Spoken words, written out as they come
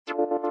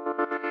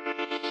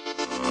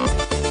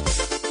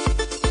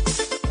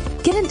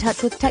Get in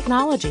touch with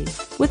technology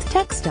with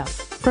Tech Stuff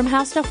from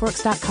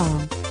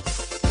HowStuffWorks.com.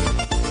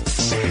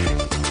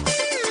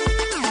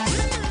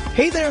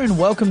 Hey there and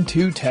welcome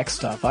to Tech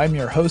Stuff. I'm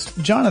your host,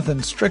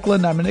 Jonathan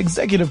Strickland. I'm an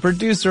executive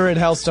producer at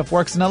How Stuff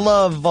Works, and I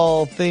love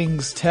all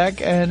things tech.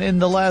 And in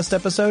the last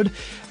episode,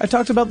 I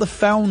talked about the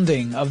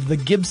founding of the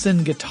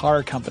Gibson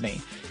Guitar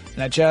Company.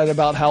 And I chatted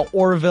about how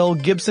Orville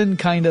Gibson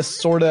kinda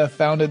sorta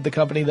founded the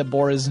company that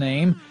bore his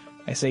name.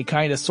 I say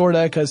kinda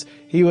sorta because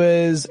he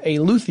was a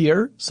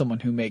luthier,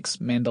 someone who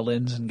makes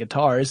mandolins and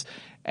guitars,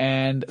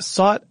 and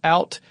sought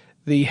out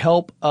the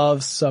help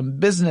of some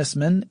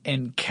businessmen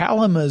in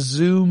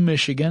Kalamazoo,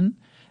 Michigan,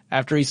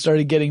 after he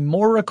started getting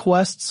more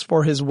requests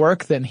for his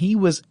work than he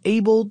was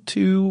able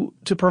to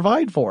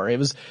provide for. It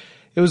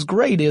was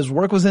great. His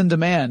work was in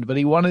demand, but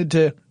he wanted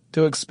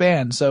to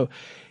expand. So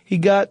he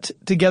got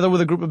together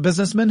with a group of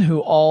businessmen who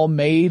all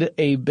made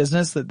a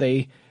business that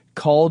they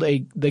called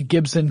the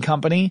Gibson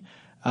Company,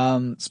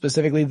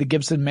 specifically the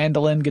Gibson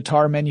Mandolin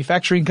Guitar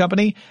Manufacturing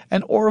Company,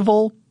 and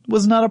Orville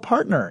was not a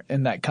partner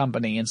in that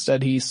company.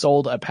 Instead, he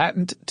sold a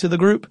patent to the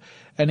group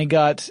and he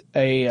got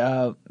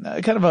a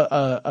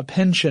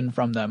pension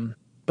from them.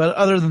 But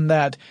other than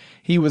that,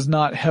 he was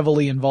not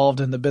heavily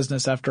involved in the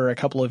business after a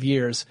couple of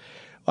years.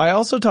 I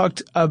also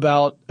talked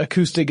about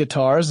acoustic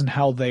guitars and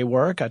how they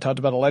work. I talked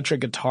about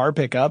electric guitar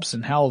pickups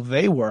and how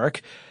they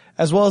work,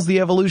 as well as the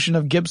evolution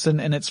of Gibson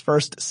in its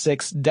first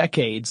 6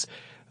 decades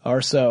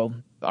or so.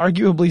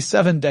 Arguably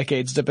 7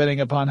 decades, depending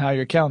upon how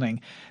you're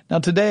counting. Now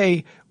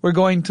today, we're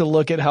going to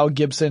look at how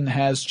Gibson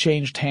has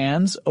changed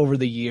hands over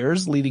the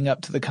years leading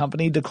up to the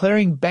company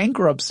declaring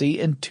bankruptcy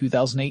in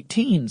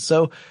 2018.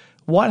 So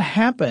what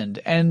happened?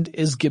 And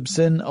is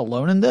Gibson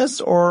alone in this,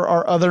 or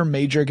are other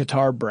major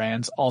guitar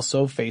brands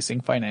also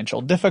facing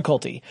financial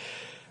difficulty?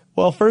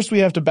 Well, first we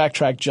have to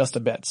backtrack just a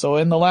bit. So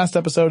in the last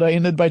episode, I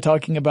ended by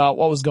talking about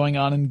what was going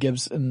on in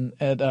Gibson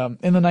in the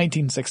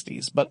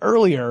 1960s. But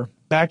earlier,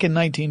 back in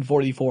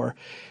 1944,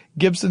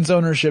 Gibson's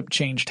ownership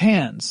changed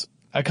hands.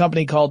 A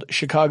company called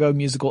Chicago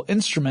Musical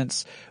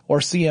Instruments, or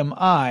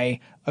CMI,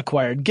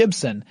 acquired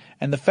Gibson,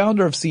 and the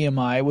founder of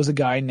CMI was a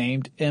guy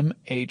named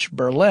M.H.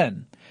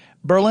 Berlin.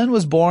 Berlin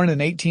was born in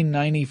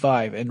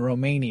 1895 in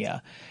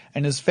Romania,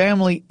 and his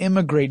family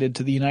immigrated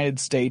to the United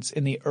States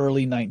in the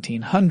early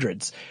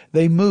 1900s.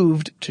 They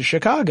moved to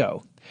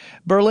Chicago.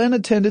 Berlin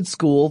attended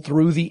school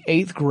through the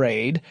 8th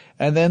grade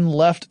and then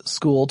left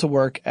school to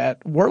work at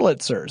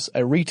Wurlitzer's,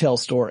 a retail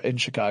store in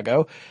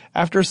Chicago.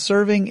 After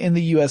serving in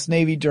the U.S.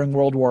 Navy during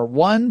World War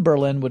I,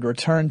 Berlin would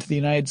return to the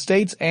United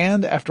States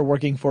and, after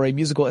working for a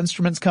musical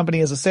instruments company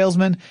as a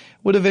salesman,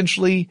 would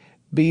eventually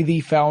be the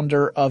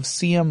founder of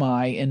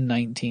CMI in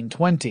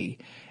 1920.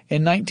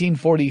 In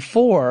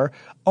 1944,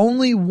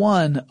 only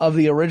one of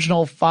the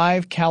original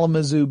 5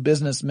 Kalamazoo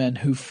businessmen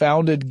who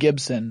founded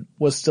Gibson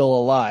was still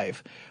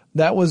alive.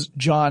 That was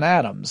John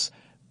Adams,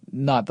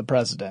 not the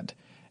president.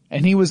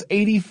 And he was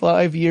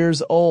 85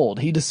 years old.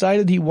 He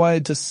decided he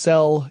wanted to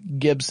sell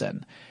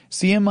Gibson.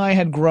 CMI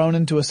had grown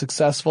into a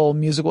successful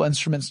musical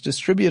instruments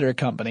distributor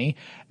company,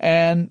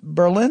 and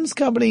Berlin's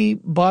company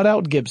bought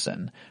out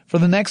Gibson. For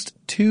the next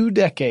 2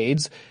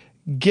 decades,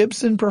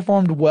 Gibson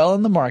performed well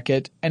in the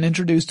market and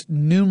introduced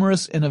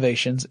numerous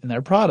innovations in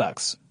their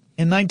products.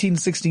 In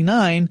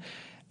 1969,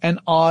 an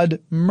odd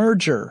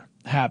merger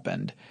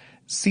happened.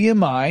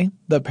 CMI,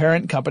 the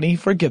parent company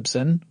for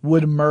Gibson,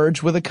 would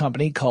merge with a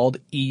company called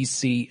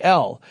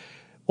ECL.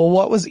 Well,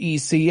 what was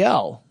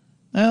ECL?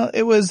 Well,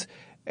 it was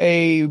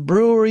a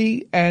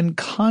brewery and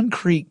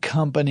concrete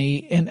company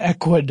in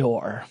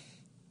Ecuador.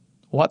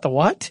 What the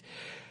what?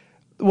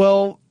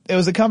 Well, it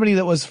was a company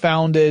that was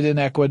founded in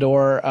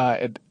Ecuador.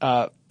 It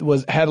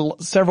had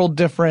several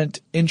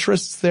different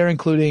interests there,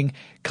 including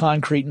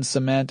concrete and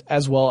cement,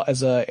 as well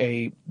as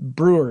a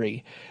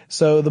brewery.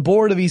 So the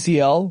board of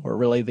ECL, or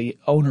really the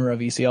owner of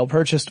ECL,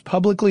 purchased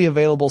publicly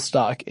available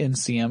stock in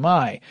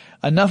CMI,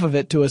 enough of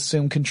it to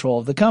assume control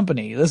of the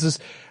company. This is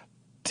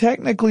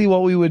technically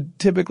what we would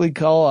typically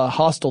call a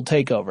hostile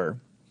takeover.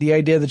 The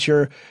idea that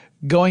you're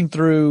going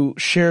through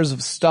shares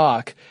of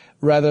stock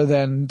rather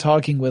than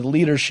talking with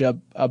leadership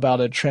about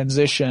a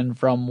transition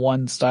from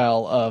one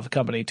style of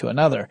company to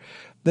another.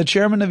 The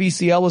chairman of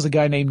ECL was a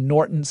guy named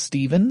Norton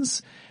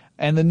Stevens,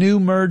 and the new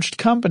merged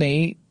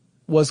company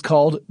was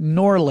called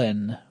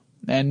Norlin.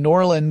 And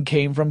Norlin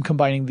came from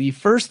combining the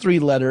first 3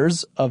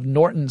 letters of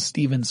Norton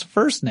Stevens'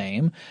 first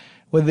name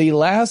with the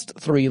last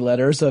 3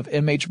 letters of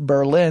M.H.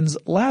 Berlin's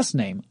last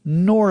name,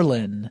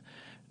 Norlin.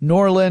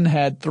 Norlin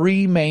had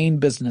 3 main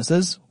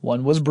businesses.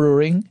 One was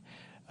brewing,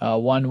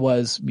 one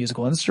was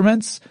musical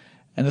instruments,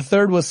 and the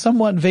third was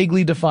somewhat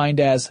vaguely defined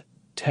as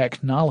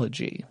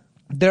technology.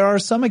 There are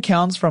some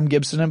accounts from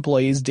Gibson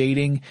employees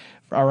dating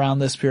around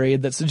this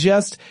period that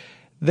suggest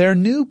their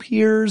new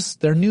peers,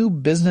 their new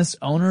business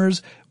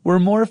owners, were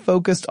more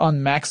focused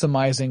on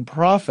maximizing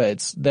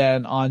profits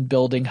than on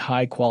building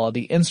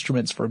high-quality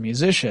instruments for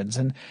musicians.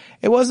 And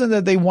it wasn't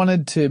that they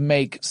wanted to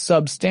make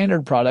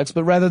substandard products,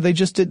 but rather they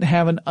just didn't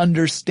have an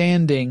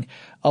understanding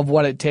of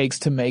what it takes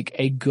to make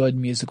a good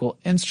musical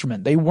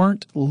instrument. They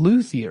weren't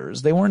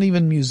luthiers. They weren't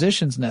even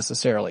musicians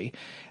necessarily.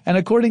 And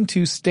according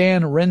to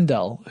Stan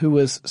Rendell, who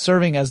was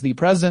serving as the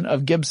president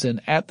of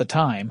Gibson at the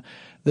time,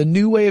 the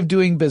new way of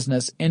doing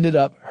business ended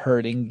up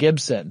hurting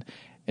Gibson.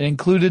 It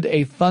included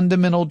a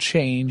fundamental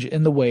change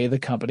in the way the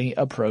company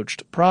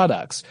approached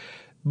products.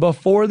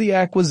 Before the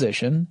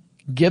acquisition,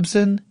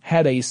 Gibson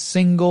had a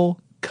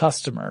single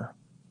customer.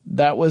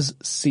 That was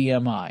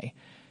CMI.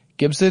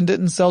 Gibson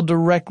didn't sell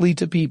directly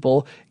to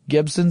people.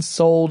 Gibson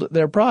sold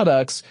their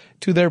products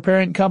to their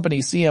parent company,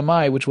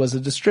 CMI, which was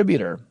a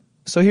distributor.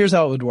 So here's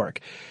how it would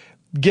work.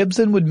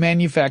 Gibson would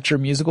manufacture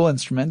musical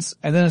instruments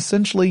and then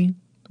essentially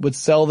would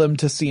sell them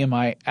to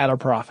CMI at a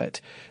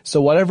profit.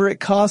 So whatever it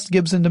cost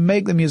Gibson to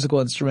make the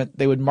musical instrument,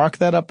 they would mark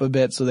that up a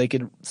bit so they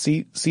could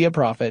see a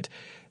profit,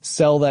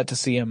 sell that to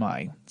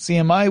CMI.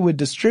 CMI would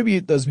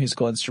distribute those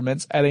musical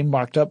instruments at a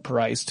marked up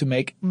price to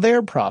make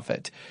their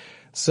profit.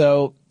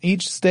 So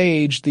each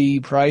stage, the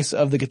price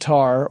of the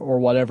guitar or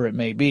whatever it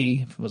may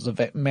be, if it was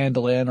a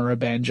mandolin or a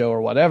banjo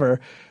or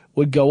whatever,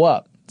 would go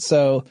up.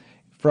 So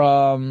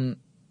from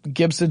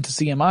Gibson to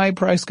CMI,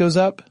 price goes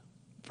up.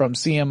 From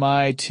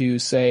CMI to,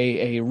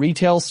 say, a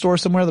retail store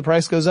somewhere, the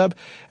price goes up,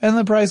 and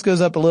the price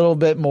goes up a little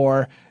bit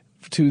more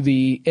to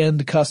the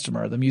end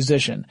customer, the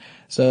musician.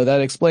 So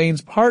that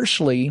explains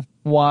partially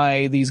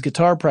why these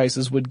guitar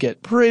prices would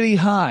get pretty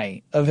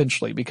high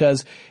eventually,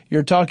 because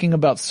you're talking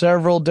about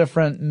several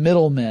different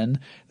middlemen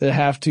that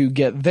have to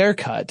get their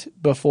cut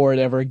before it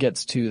ever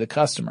gets to the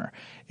customer.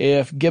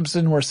 If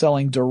Gibson were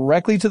selling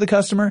directly to the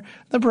customer,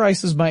 the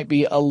prices might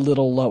be a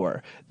little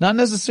lower. Not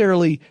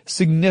necessarily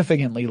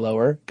significantly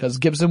lower, because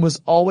Gibson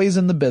was always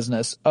in the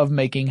business of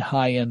making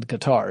high-end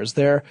guitars.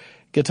 Their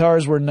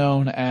guitars were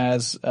known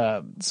as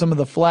some of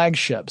the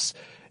flagships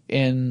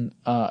in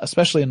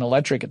especially in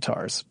electric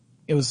guitars.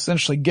 It was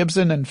essentially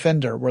Gibson and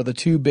Fender were the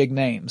two big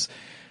names.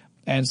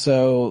 And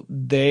so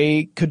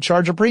they could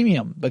charge a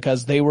premium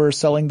because they were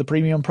selling the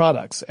premium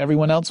products.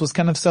 Everyone else was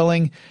kind of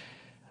selling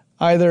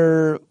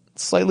either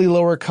slightly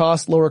lower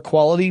cost, lower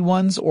quality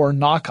ones or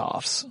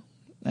knockoffs.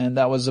 And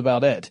that was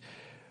about it.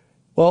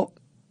 Well,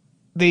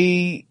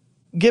 the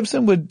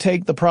Gibson would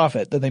take the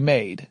profit that they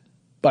made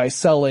by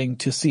selling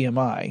to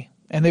CMI,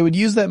 and they would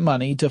use that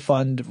money to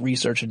fund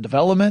research and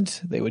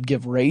development. They would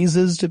give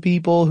raises to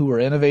people who were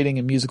innovating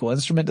in musical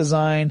instrument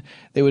design.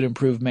 They would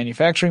improve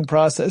manufacturing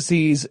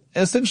processes.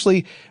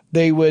 Essentially,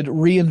 they would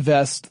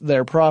reinvest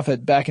their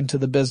profit back into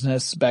the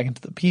business, back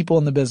into the people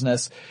in the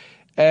business.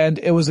 And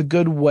it was a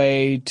good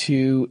way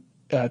to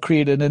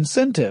create an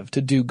incentive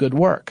to do good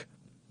work.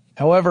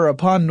 However,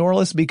 upon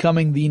Norless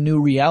becoming the new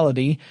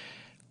reality,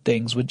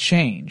 things would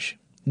change.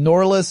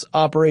 Norless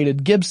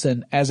operated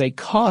Gibson as a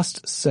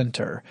cost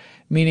center,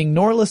 meaning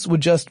Norless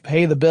would just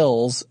pay the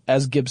bills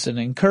as Gibson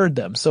incurred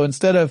them. So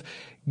instead of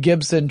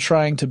Gibson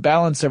trying to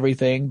balance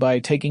everything by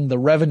taking the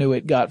revenue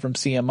it got from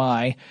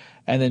CMI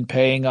and then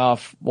paying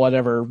off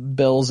whatever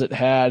bills it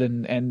had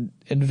and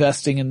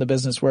investing in the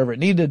business wherever it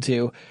needed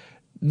to,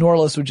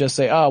 Norless would just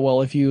say,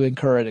 well, if you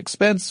incur an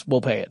expense,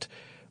 we'll pay it.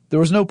 There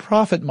was no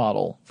profit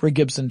model for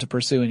Gibson to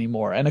pursue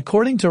anymore. And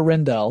according to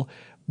Rendell,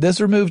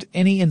 this removed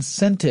any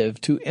incentive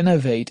to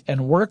innovate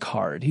and work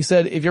hard. He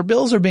said, if your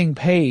bills are being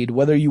paid,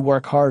 whether you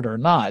work hard or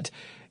not,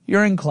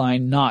 you're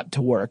inclined not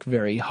to work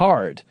very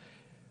hard.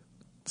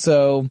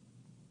 So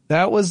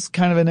that was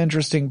kind of an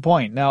interesting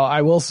point. Now,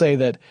 I will say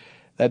that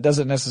that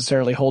doesn't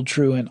necessarily hold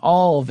true in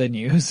all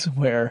venues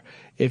where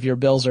if your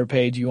bills are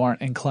paid, you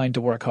aren't inclined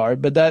to work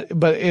hard. But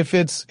if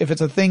it's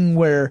a thing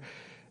where,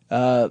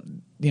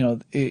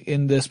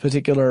 in this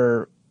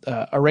particular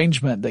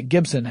arrangement that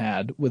Gibson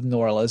had with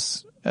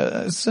Norless,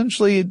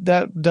 essentially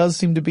that does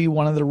seem to be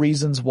one of the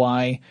reasons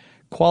why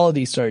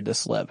quality started to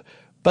slip.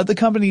 But the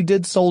company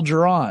did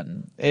soldier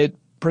on. It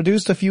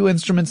produced a few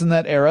instruments in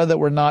that era that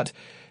were not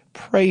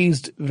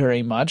praised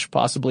very much,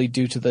 possibly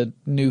due to the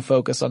new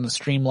focus on the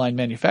streamlined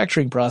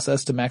manufacturing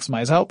process to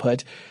maximize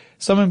output.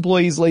 Some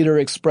employees later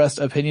expressed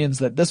opinions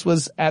that this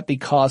was at the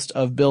cost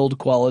of build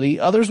quality.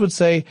 Others would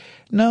say,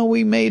 no,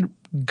 we made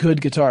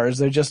good guitars.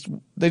 They just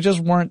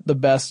weren't the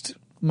best,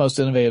 most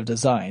innovative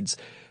designs.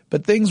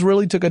 But things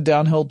really took a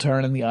downhill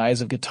turn in the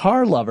eyes of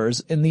guitar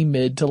lovers in the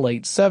mid to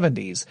late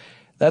 70s.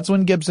 That's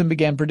when Gibson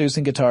began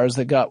producing guitars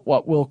that got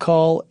what we'll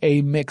call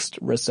a mixed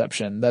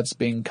reception. That's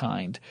being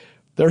kind.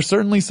 There are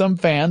certainly some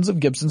fans of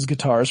Gibson's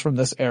guitars from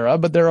this era,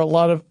 but there are a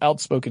lot of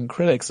outspoken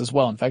critics as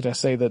well. In fact, I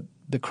say that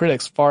the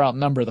critics far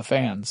outnumber the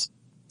fans.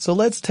 So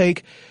let's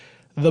take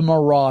the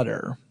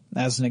Marauder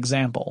as an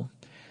example.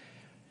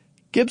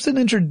 Gibson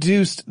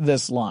introduced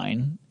this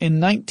line in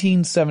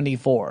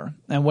 1974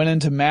 and went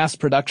into mass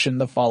production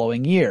the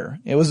following year.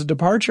 It was a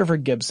departure for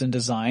Gibson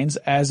designs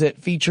as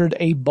it featured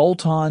a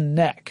bolt-on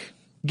neck.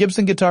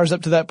 Gibson guitars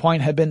up to that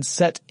point had been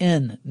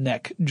set-in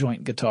neck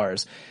joint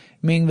guitars.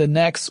 meaning the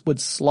necks would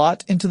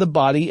slot into the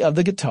body of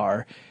the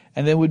guitar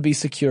and then would be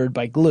secured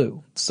by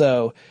glue.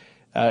 So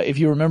if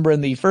you remember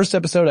in the first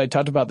episode, I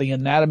talked about the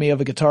anatomy of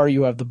a guitar.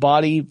 You have the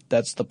body.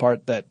 That's the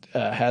part that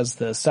has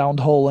the sound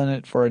hole in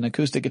it for an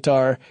acoustic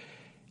guitar.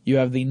 You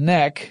have the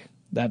neck.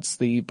 That's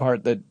the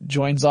part that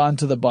joins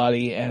onto the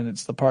body, and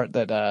it's the part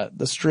that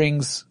the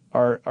strings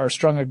are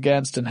strung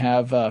against and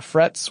have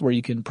frets where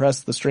you can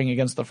press the string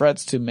against the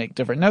frets to make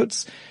different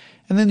notes.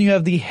 And then you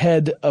have the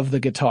head of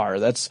the guitar.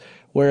 That's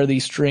where the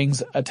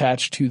strings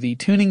attach to the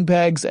tuning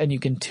pegs and you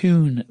can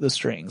tune the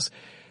strings.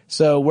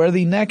 So where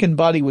the neck and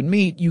body would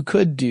meet, you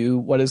could do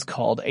what is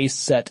called a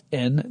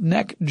set-in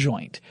neck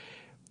joint,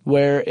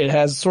 where it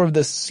has sort of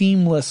this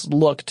seamless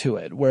look to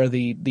it, where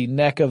the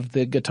neck of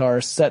the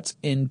guitar sets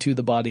into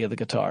the body of the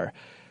guitar.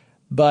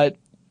 But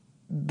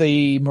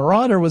the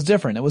Marauder was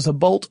different. It was a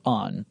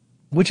bolt-on,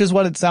 which is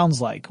what it sounds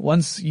like.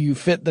 Once you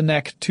fit the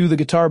neck to the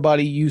guitar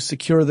body, you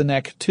secure the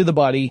neck to the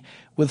body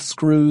with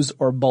screws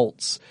or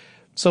bolts.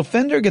 So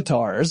Fender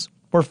guitars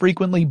were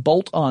frequently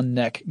bolt-on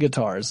neck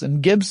guitars,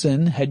 and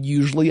Gibson had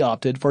usually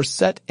opted for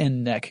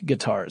set-in neck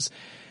guitars.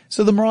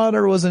 So the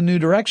Marauder was a new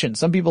direction.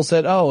 Some people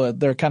said, oh,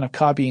 they're kind of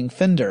copying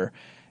Fender.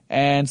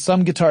 And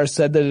some guitars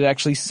said that it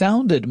actually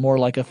sounded more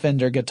like a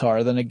Fender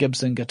guitar than a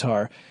Gibson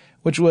guitar,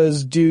 which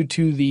was due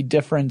to the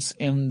difference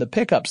in the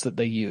pickups that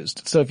they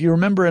used. So if you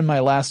remember in my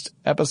last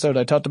episode,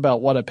 I talked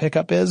about what a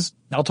pickup is.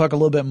 I'll talk a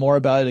little bit more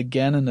about it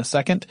again in a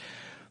second.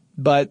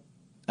 But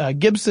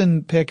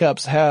Gibson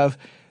pickups have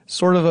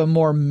sort of a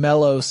more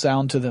mellow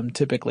sound to them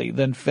typically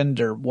than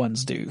Fender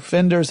ones do.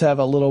 Fenders have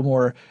a little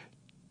more,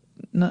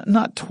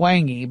 not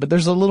twangy, but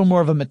there's a little more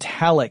of a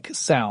metallic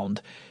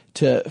sound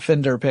to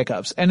Fender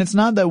pickups. And it's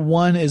not that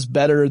one is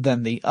better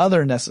than the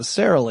other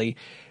necessarily.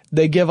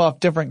 They give off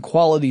different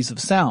qualities of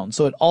sound.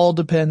 So it all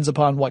depends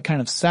upon what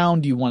kind of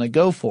sound you want to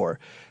go for.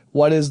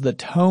 What is the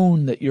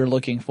tone that you're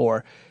looking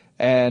for?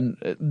 And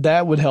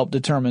that would help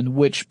determine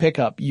which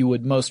pickup you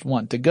would most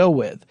want to go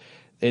with.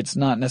 It's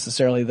not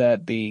necessarily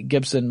that the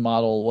Gibson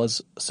model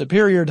was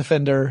superior to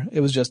Fender.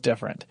 It was just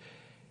different.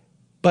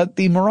 But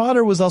the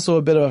Marauder was also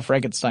a bit of a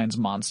Frankenstein's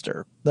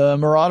monster. The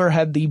Marauder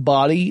had the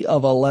body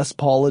of a Les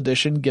Paul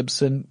edition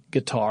Gibson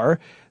guitar,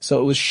 so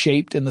it was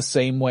shaped in the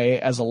same way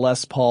as a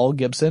Les Paul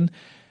Gibson.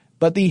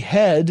 But the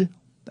head,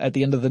 at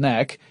the end of the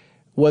neck,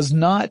 was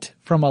not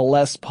from a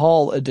Les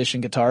Paul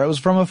edition guitar. It was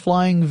from a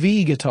Flying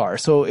V guitar,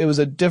 so it was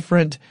a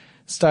different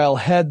style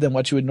head than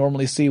what you would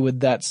normally see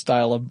with that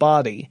style of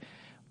body.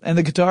 And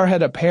the guitar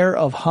had a pair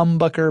of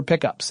humbucker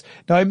pickups.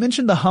 Now, I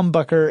mentioned the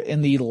humbucker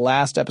in the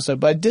last episode,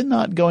 but I did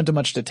not go into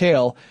much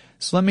detail,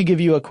 so let me give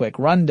you a quick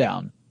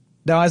rundown.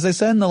 Now, as I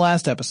said in the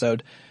last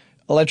episode,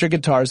 electric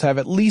guitars have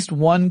at least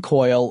one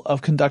coil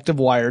of conductive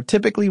wire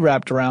typically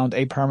wrapped around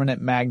a permanent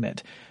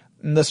magnet.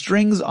 And the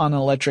strings on an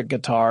electric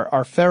guitar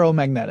are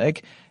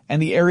ferromagnetic,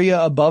 and the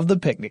area above the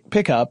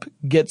pickup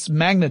gets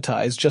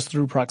magnetized just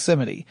through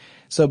proximity.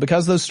 So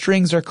because those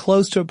strings are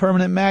close to a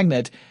permanent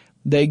magnet,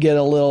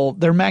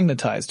 they're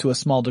magnetized to a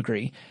small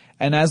degree.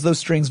 And as those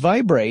strings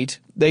vibrate,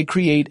 they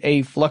create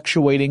a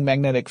fluctuating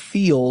magnetic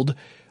field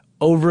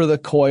over the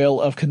coil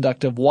of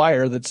conductive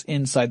wire that's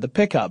inside the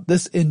pickup.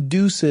 This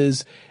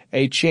induces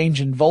a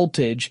change in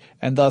voltage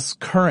and thus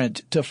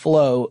current to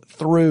flow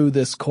through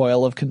this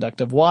coil of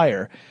conductive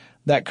wire.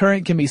 That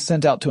current can be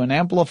sent out to an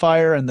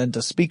amplifier and then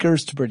to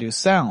speakers to produce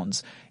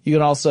sounds. You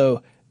can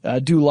also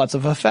do lots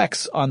of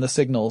effects on the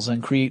signals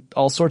and create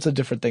all sorts of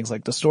different things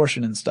like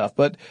distortion and stuff.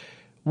 But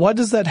what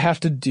does that have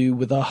to do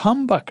with a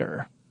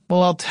humbucker?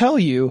 Well, I'll tell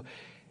you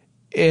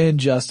in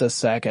just a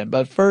second.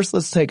 But first,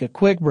 let's take a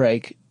quick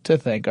break to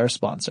thank our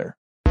sponsor.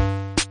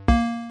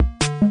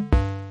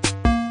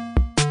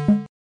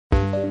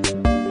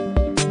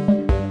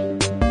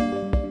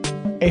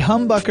 A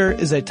humbucker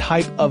is a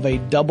type of a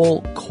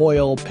double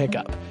coil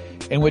pickup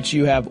in which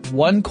you have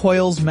one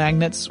coil's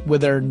magnets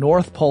with their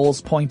north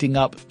poles pointing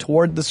up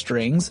toward the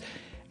strings,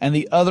 and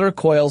the other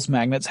coil's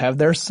magnets have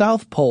their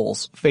south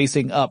poles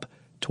facing up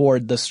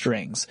toward the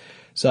strings.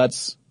 So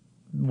that's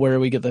where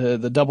we get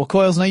the double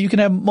coils. Now you can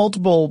have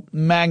multiple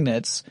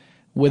magnets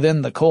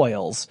within the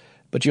coils,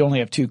 but you only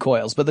have two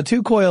coils. But the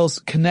two coils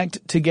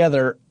connect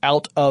together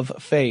out of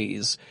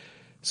phase.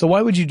 So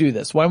why would you do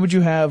this? Why would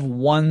you have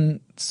one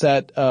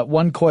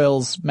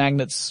coil's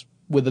magnets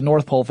with the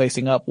north pole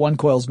facing up, one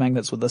coil's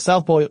magnets with the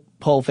south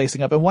pole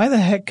facing up, and why the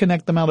heck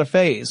connect them out of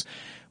phase?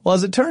 Well,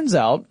 as it turns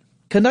out,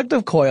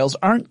 conductive coils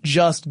aren't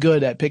just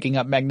good at picking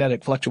up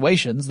magnetic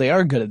fluctuations. They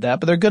are good at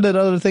that, but they're good at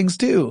other things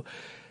too.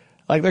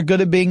 Like they're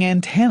good at being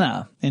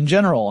antenna in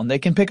general, and they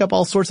can pick up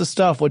all sorts of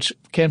stuff which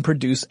can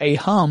produce a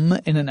hum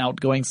in an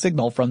outgoing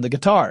signal from the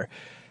guitar.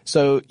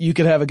 So you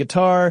could have a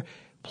guitar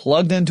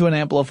plugged into an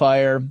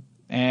amplifier,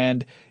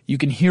 and you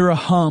can hear a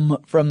hum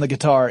from the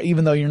guitar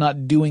even though you're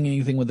not doing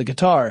anything with the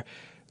guitar.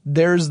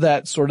 There's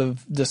that sort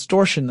of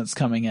distortion that's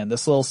coming in,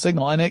 this little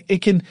signal, and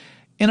it can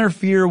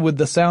interfere with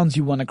the sounds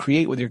you want to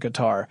create with your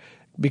guitar.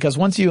 Because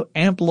once you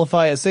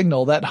amplify a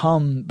signal, that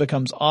hum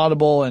becomes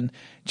audible, and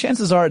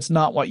chances are it's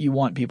not what you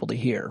want people to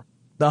hear.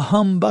 The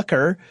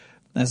humbucker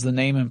as the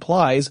name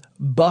implies,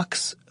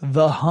 bucks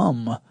the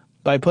hum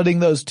by putting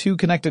those two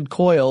connected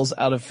coils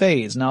out of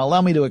phase. Now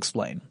allow me to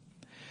explain.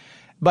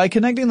 By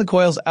connecting the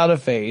coils out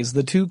of phase,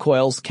 the two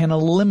coils can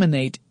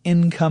eliminate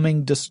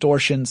incoming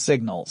distortion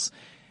signals.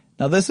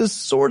 Now this is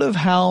sort of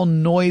how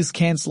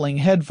noise-canceling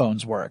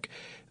headphones work.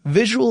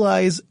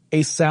 Visualize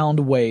a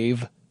sound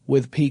wave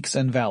with peaks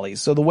and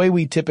valleys. So the way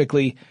we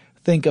typically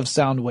think of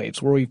sound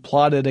waves, where we've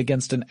plotted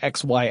against an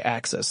XY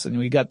axis, and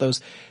we got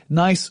those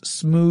nice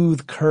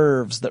smooth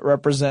curves that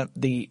represent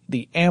the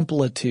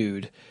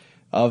amplitude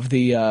of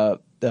the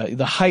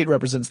height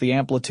represents the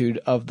amplitude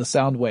of the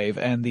sound wave,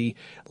 and the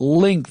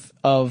length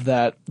of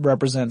that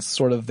represents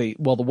sort of the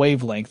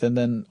wavelength, and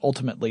then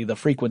ultimately the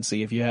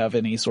frequency if you have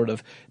any sort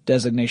of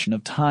designation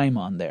of time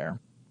on there.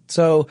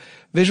 So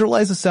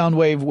visualize a sound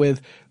wave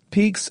with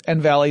peaks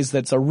and valleys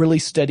that's a really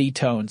steady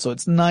tone, so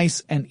it's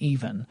nice and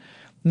even.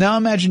 Now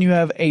imagine you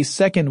have a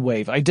second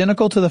wave,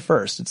 identical to the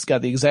first. It's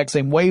got the exact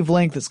same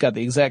wavelength, it's got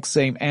the exact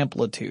same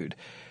amplitude.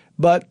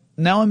 But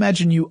now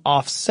imagine you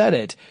offset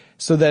it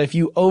so that if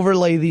you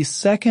overlay the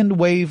second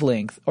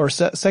wavelength or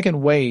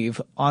second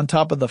wave on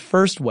top of the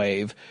first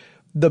wave,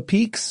 the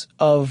peaks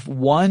of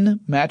one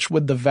match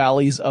with the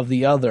valleys of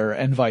the other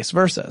and vice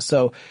versa.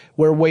 So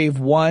where wave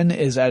 1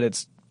 is at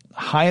its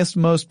highest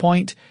most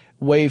point,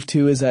 wave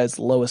 2 is at its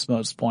lowest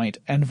most point,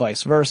 and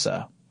vice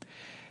versa.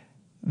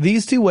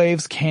 These two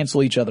waves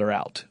cancel each other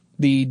out.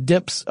 The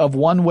dips of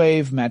one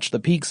wave match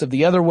the peaks of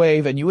the other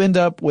wave, and you end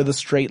up with a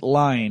straight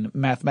line,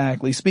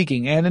 mathematically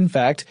speaking. And in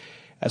fact,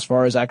 as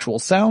far as actual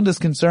sound is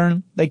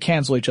concerned, they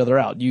cancel each other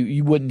out.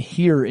 You wouldn't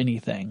hear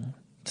anything.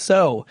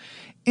 So,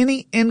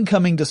 any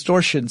incoming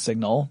distortion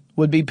signal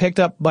would be picked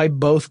up by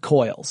both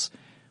coils.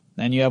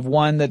 And you have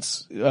one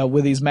that's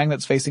with these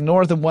magnets facing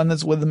north and one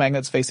that's with the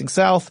magnets facing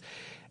south.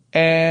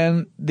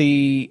 And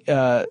the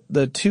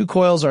two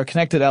coils are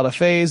connected out of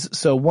phase,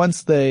 so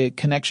once the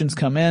connections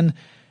come in,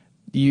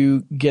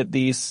 you get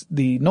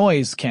the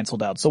noise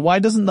canceled out. So why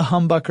doesn't the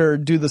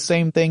humbucker do the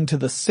same thing to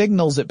the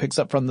signals it picks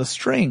up from the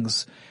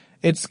strings?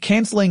 It's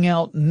canceling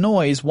out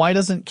noise. Why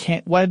doesn't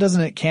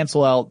it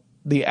cancel out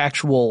the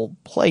actual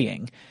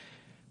playing?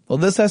 Well,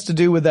 this has to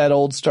do with that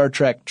old Star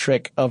Trek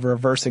trick of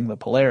reversing the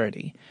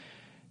polarity.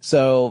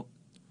 So,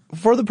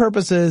 for the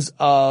purposes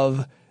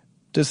of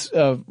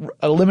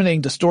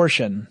eliminating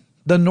distortion,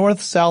 the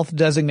north-south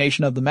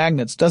designation of the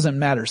magnets doesn't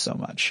matter so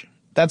much.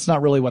 That's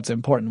not really what's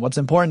important. What's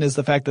important is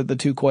the fact that the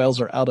two coils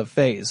are out of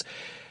phase.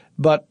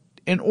 But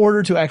in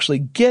order to actually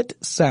get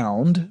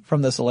sound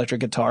from this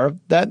electric guitar,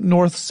 that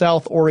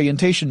north-south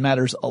orientation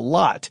matters a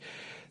lot.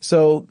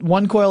 So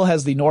one coil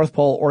has the north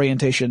pole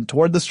orientation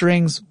toward the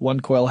strings, one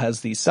coil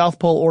has the south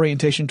pole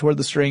orientation toward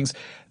the strings.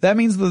 That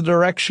means the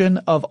direction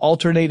of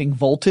alternating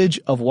voltage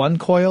of one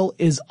coil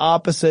is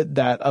opposite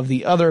that of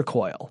the other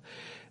coil.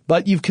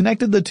 But you've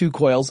connected the two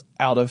coils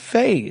out of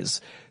phase.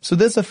 So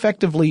this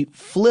effectively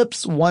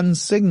flips one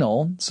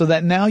signal so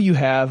that now you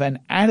have an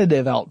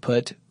additive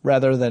output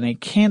rather than a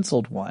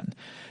canceled one.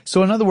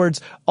 So in other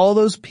words, all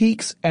those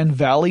peaks and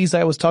valleys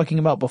I was talking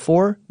about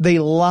before, they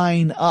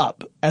line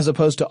up as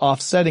opposed to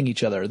offsetting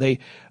each other. They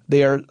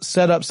are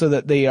set up so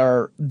that they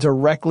are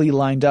directly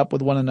lined up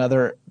with one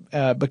another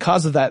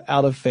because of that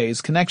out of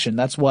phase connection.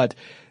 That's what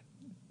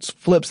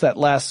flips that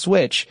last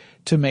switch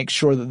to make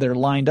sure that they're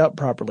lined up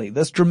properly.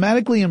 This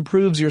dramatically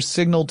improves your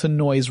signal to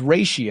noise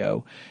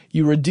ratio.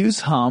 You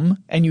reduce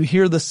hum and you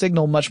hear the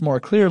signal much more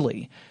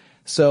clearly.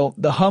 So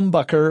the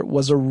humbucker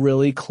was a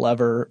really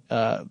clever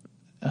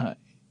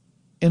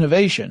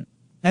innovation.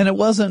 And it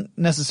wasn't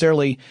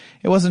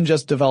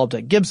just developed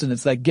at Gibson.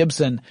 It's that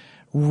Gibson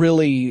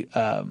really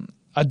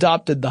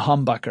adopted the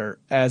humbucker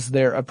as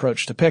their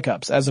approach to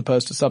pickups, as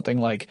opposed to something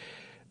like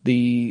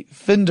the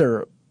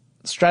Fender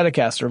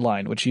Stratocaster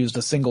line, which used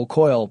a single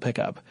coil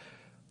pickup.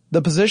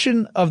 The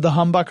position of the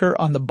humbucker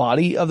on the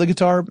body of the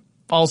guitar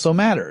also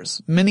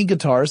matters. Many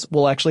guitars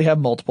will actually have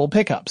multiple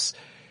pickups.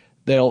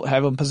 They'll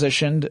have them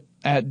positioned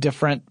at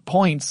different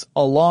points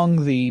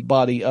along the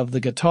body of the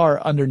guitar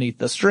underneath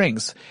the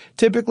strings.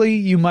 Typically,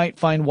 you might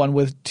find one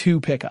with two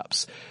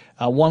pickups.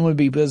 One would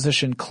be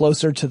positioned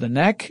closer to the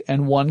neck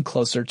and one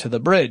closer to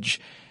the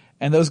bridge.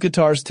 And those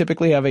guitars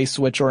typically have a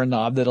switch or a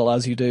knob that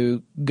allows you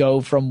to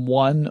go from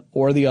one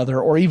or the other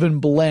or even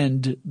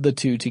blend the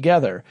two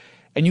together.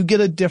 And you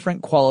get a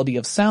different quality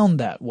of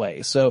sound that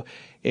way. So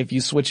if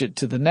you switch it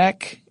to the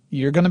neck,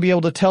 you're going to be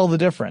able to tell the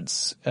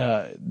difference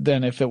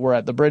than if it were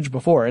at the bridge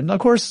before. And of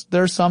course,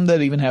 there's some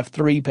that even have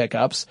three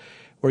pickups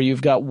where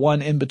you've got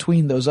one in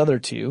between those other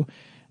two.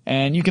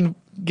 And you can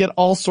get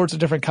all sorts of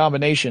different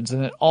combinations,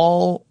 and it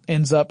all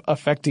ends up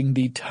affecting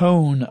the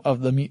tone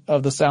of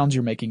the sounds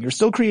you're making. You're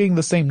still creating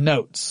the same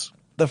notes.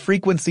 The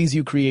frequencies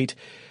you create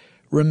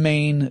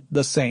remain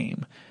the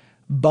same,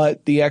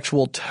 but the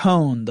actual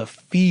tone, the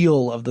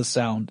feel of the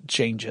sound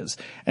changes.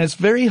 And it's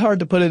very hard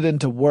to put it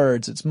into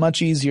words. It's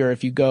much easier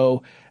if you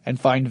go and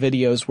find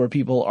videos where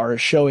people are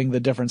showing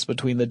the difference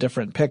between the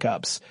different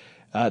pickups.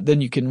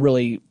 Then you can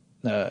really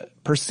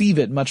perceive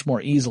it much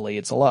more easily.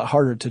 It's a lot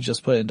harder to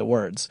just put into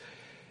words.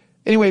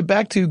 Anyway,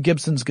 back to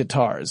Gibson's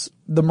guitars.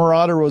 The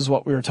Marauder was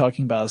what we were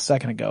talking about a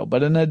second ago,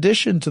 but in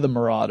addition to the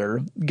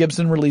Marauder,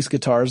 Gibson released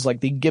guitars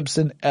like the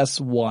Gibson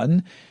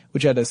S1,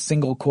 which had a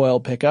single coil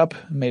pickup,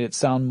 made it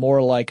sound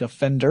more like a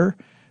Fender.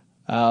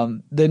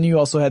 Then you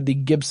also had the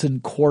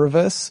Gibson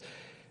Corvus,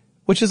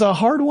 which is a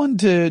hard one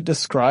to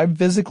describe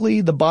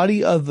physically. The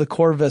body of the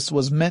Corvus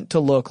was meant to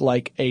look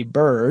like a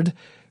bird.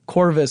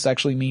 Corvus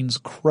actually means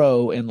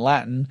crow in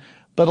Latin,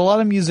 but a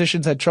lot of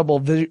musicians had trouble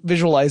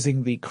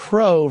visualizing the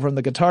crow from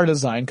the guitar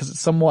design because it's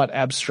somewhat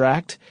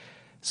abstract.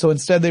 So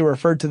instead they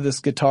referred to this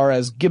guitar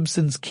as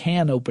Gibson's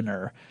can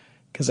opener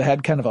because it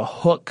had kind of a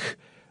hook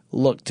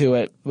look to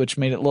it, which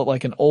made it look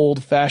like an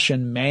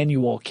old-fashioned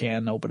manual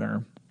can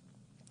opener.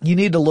 You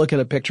need to look at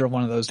a picture of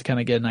one of those to kind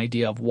of get an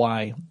idea of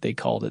why they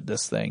called it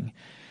this thing.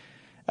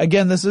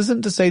 Again, this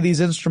isn't to say these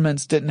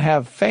instruments didn't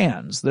have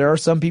fans. There are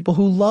some people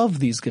who love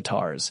these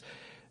guitars.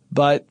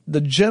 But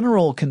the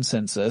general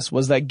consensus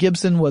was that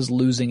Gibson was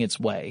losing its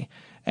way.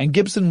 And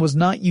Gibson was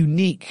not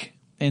unique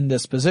in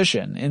this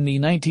position. In the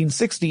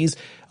 1960s,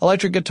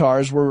 electric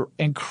guitars were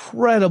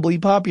incredibly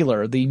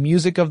popular. The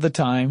music of the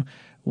time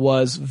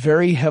was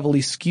very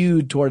heavily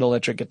skewed toward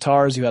electric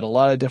guitars. You had a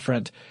lot of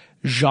different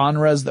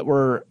genres that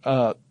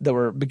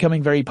were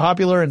becoming very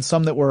popular and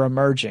some that were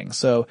emerging.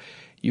 So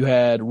you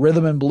had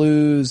rhythm and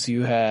blues,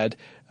 you had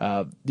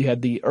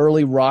the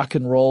early rock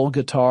and roll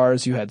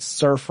guitars, you had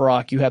surf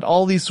rock, you had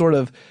all these sort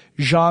of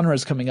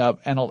genres coming up,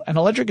 and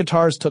electric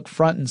guitars took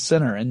front and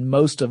center in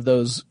most of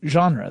those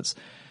genres.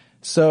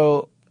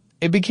 So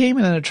it became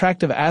an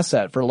attractive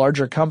asset for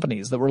larger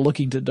companies that were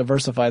looking to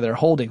diversify their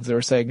holdings. They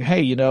were saying,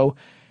 hey,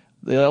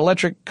 the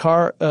electric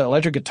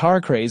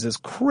guitar craze is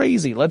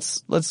crazy.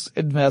 Let's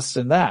invest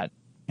in that.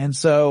 And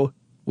so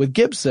with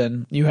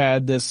Gibson, you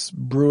had this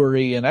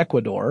brewery in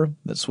Ecuador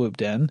that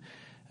swooped in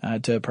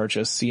to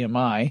purchase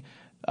CMI.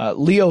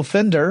 Leo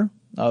Fender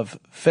of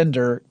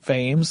Fender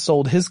fame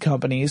sold his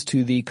companies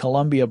to the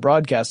Columbia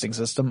Broadcasting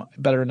System,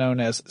 better known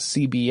as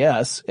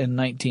CBS, in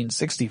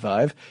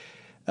 1965.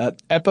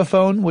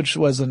 Epiphone, which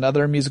was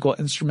another musical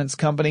instruments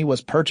company,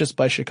 was purchased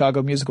by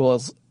Chicago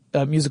Musical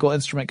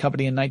Instrument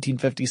Company in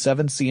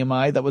 1957,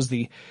 CMI. That was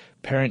the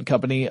parent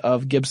company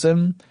of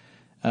Gibson.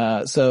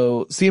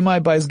 So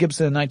CMI buys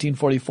Gibson in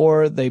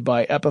 1944. They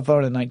buy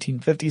Epiphone in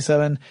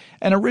 1957.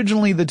 And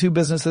originally the two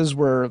businesses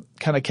were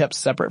kind of kept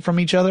separate from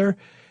each other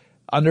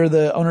under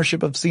the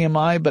ownership of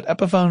CMI, but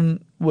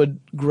Epiphone would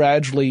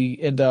gradually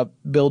end up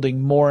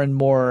building more and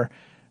more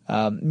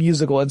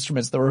musical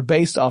instruments that were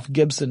based off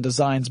Gibson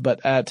designs,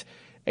 but at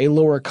a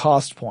lower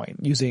cost point,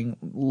 using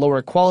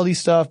lower quality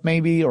stuff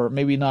maybe, or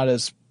maybe not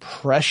as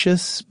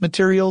precious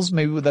materials.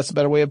 Maybe that's a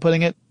better way of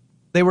putting it.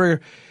 They were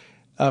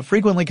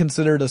frequently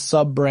considered a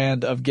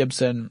sub-brand of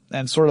Gibson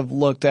and sort of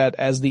looked at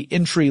as the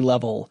entry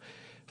level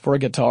for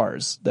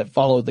guitars that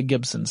followed the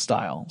Gibson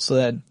style. So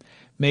that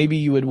maybe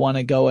you would want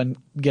to go and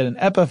get an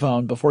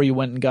Epiphone before you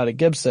went and got a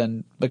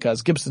Gibson,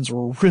 because Gibsons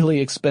were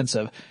really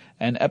expensive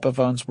and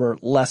Epiphones were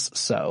less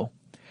so.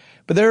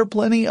 But there are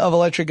plenty of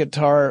electric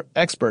guitar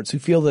experts who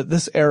feel that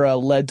this era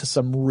led to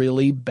some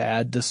really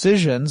bad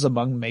decisions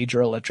among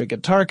major electric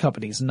guitar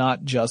companies,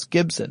 not just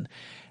Gibson.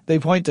 They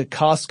point to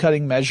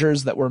cost-cutting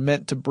measures that were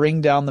meant to bring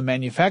down the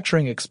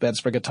manufacturing expense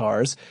for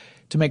guitars,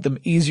 to make them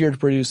easier to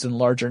produce in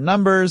larger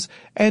numbers,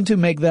 and to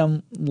make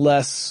them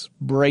less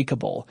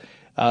breakable.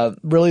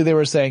 Really, they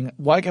were saying,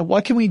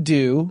 what can we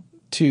do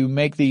to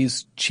make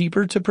these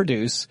cheaper to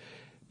produce,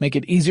 make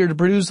it easier to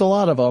produce a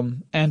lot of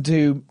them, and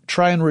to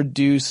try and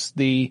reduce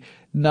the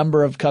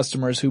number of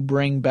customers who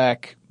bring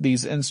back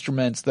these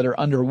instruments that are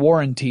under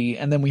warranty,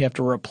 and then we have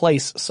to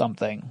replace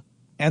something.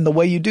 And the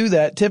way you do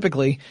that,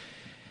 typically,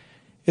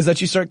 is that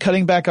you start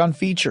cutting back on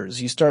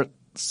features. You start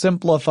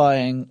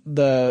simplifying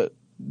the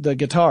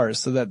guitars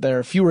so that there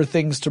are fewer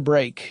things to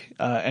break,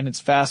 and it's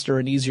faster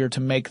and easier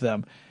to make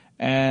them.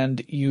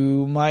 And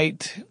you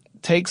might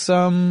take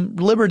some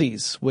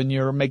liberties when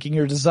you're making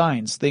your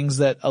designs, things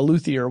that a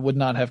luthier would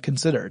not have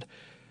considered.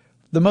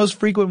 The most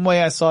frequent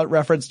way I saw it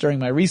referenced during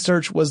my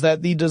research was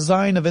that the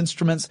design of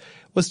instruments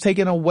was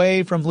taken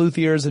away from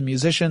luthiers and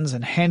musicians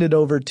and handed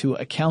over to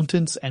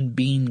accountants and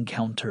bean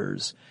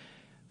counters.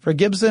 For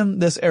Gibson,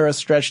 this era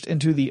stretched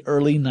into the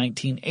early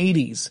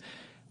 1980s,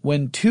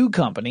 when two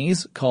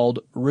companies called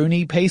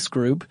Rooney Pace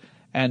Group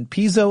and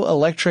Piezo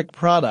Electric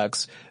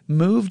Products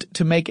moved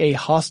to make a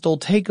hostile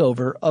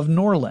takeover of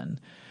Norlin.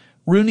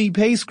 Rooney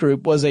Pace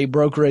Group was a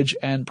brokerage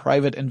and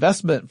private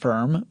investment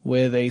firm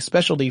with a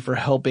specialty for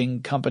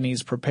helping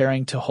companies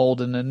preparing to hold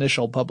an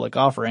initial public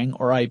offering,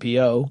 or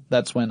IPO.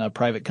 That's when a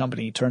private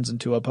company turns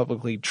into a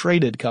publicly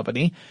traded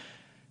company.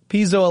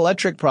 Piezo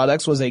Electric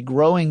Products was a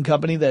growing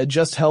company that had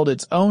just held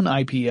its own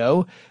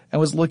IPO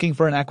and was looking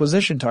for an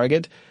acquisition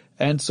target.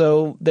 And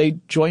so they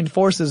joined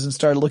forces and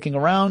started looking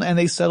around, and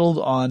they settled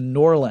on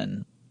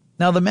Norlin.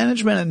 Now, the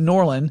management at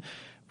Norlin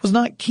was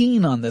not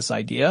keen on this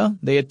idea.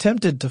 They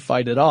attempted to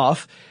fight it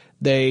off.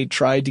 They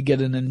tried to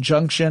get an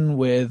injunction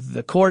with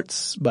the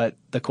courts, but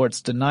the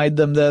courts denied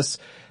them this.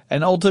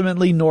 And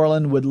ultimately,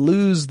 Norlin would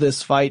lose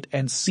this fight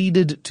and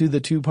ceded to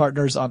the two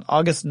partners on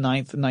August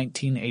 9th,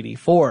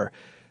 1984.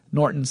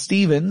 Norton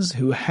Stevens,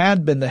 who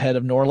had been the head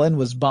of Norlin,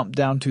 was bumped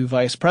down to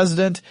vice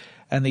president,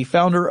 and the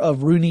founder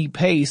of Rooney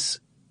Pace,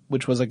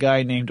 which was a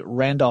guy named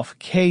Randolph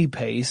K.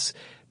 Pace,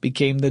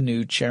 became the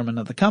new chairman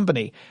of the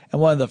company.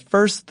 And one of the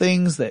first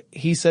things that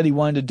he said he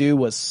wanted to do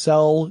was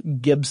sell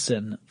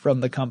Gibson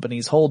from the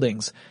company's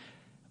holdings,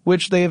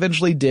 which they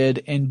eventually did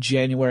in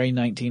January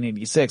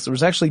 1986. There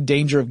was actually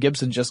danger of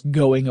Gibson just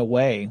going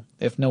away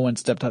if no one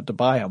stepped up to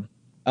buy him.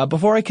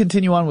 Before I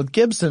continue on with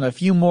Gibson, a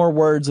few more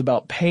words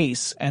about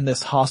Pace and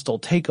this hostile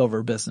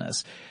takeover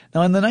business.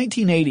 Now, in the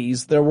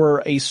 1980s, there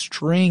were a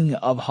string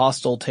of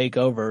hostile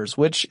takeovers,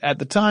 which at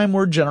the time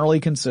were generally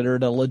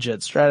considered a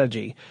legit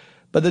strategy.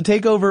 But the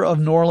takeover of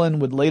Norlin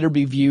would later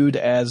be viewed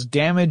as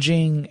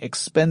damaging,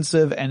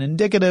 expensive, and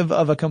indicative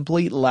of a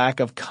complete lack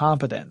of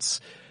competence.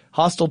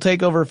 Hostile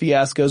takeover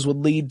fiascos would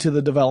lead to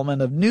the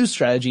development of new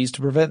strategies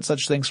to prevent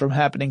such things from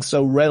happening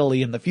so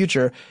readily in the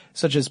future,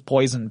 such as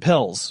poison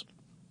pills.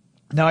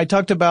 Now, I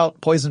talked about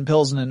poison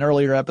pills in an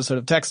earlier episode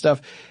of Tech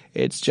Stuff.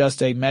 It's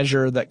just a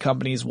measure that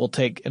companies will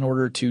take in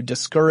order to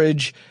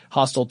discourage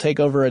hostile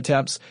takeover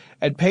attempts.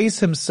 And Pace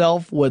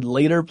himself would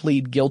later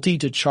plead guilty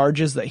to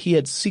charges that he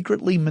had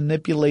secretly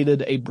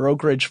manipulated a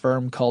brokerage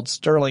firm called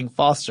Sterling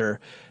Foster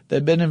that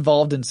had been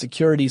involved in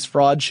securities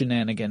fraud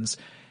shenanigans.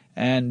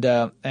 And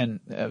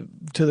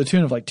to the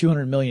tune of like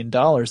 $200 million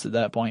at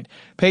that point.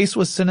 Pace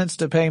was sentenced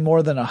to pay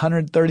more than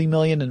 $130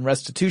 million in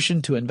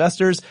restitution to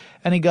investors,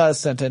 and he got a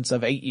sentence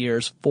of 8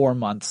 years, 4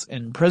 months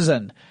in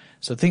prison.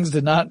 So things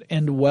did not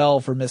end well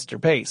for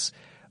Mr. Pace.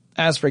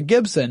 As for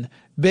Gibson,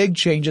 big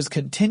changes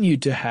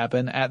continued to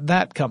happen at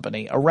that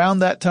company. Around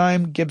that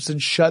time, Gibson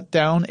shut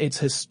down its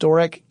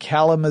historic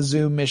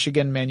Kalamazoo,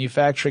 Michigan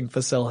manufacturing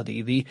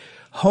facility. The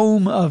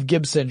home of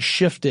Gibson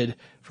shifted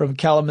from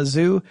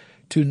Kalamazoo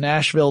to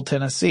Nashville,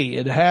 Tennessee.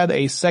 It had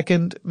a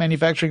second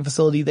manufacturing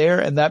facility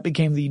there, and that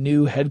became the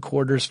new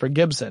headquarters for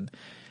Gibson.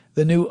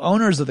 The new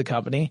owners of the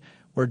company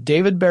were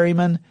David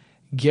Berryman,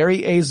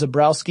 Gary A.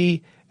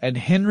 Zabrowski, and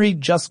Henry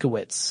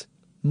Juskowitz.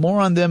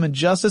 More on them in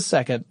just a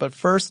second, but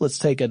first let's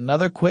take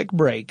another quick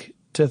break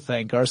to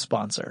thank our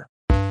sponsor.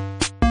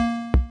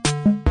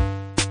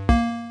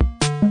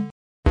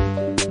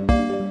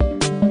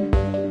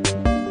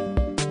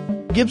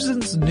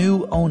 Gibson's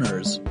new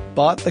owners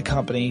bought the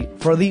company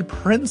for the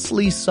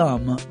princely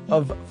sum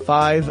of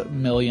 $5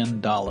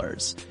 million.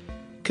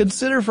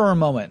 Consider for a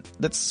moment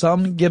that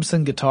some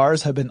Gibson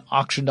guitars have been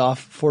auctioned off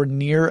for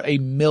near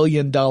 $1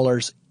 million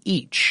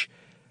each.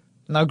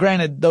 Now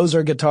granted, those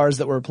are guitars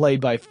that were played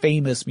by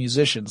famous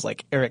musicians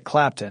like Eric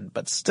Clapton,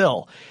 but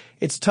still,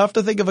 it's tough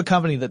to think of a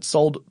company that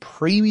sold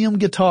premium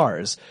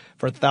guitars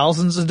for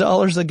thousands of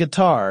dollars a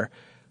guitar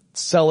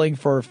selling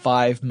for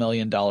 $5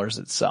 million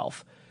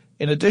itself.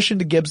 In addition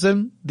to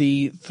Gibson,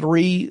 the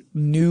three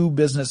new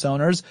business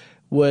owners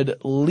would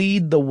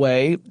lead the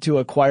way to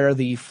acquire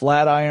the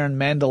Flatiron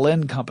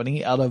Mandolin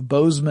Company out of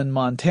Bozeman,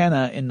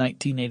 Montana in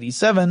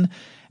 1987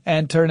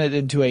 and turn it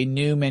into a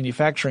new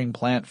manufacturing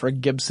plant for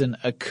Gibson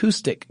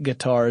acoustic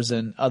guitars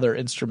and other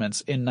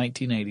instruments in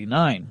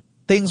 1989.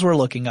 Things were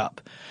looking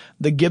up.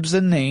 The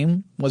Gibson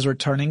name was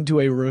returning to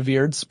a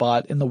revered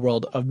spot in the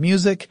world of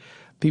music.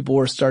 People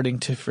were starting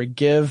to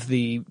forgive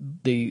the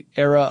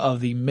era of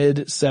the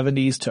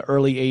mid-70s to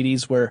early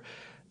 80s where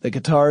the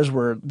guitars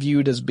were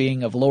viewed as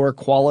being of lower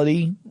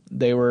quality.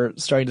 They were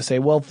starting to say,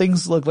 well,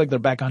 things look like they're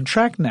back on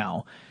track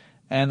now.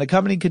 And the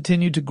company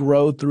continued to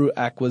grow through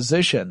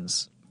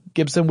acquisitions.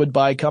 Gibson would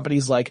buy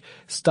companies like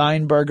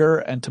Steinberger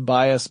and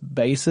Tobias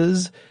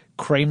basses,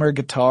 Kramer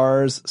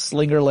guitars,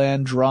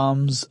 Slingerland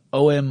drums,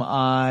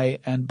 OMI,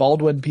 and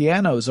Baldwin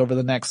pianos over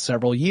the next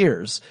several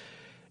years.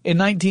 In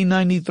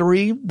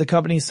 1993, the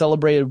company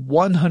celebrated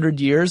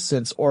 100 years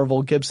since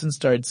Orville Gibson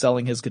started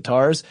selling his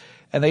guitars,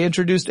 and they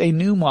introduced a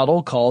new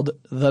model called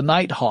the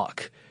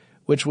Nighthawk,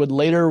 which would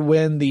later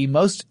win the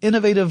Most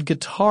Innovative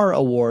Guitar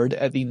Award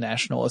at the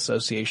National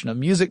Association of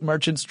Music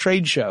Merchants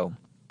trade show.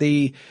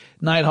 The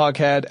Nighthawk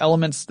had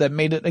elements that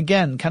made it,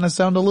 again, kind of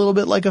sound a little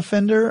bit like a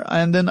Fender,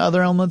 and then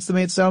other elements that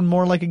made it sound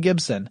more like a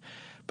Gibson.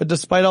 But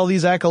despite all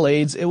these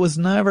accolades, it was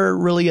never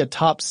really a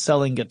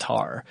top-selling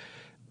guitar.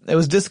 It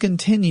was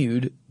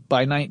discontinued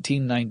by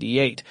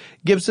 1998.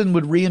 Gibson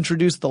would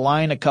reintroduce the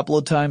line a couple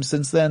of times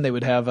since then. They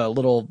would have a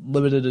little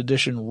limited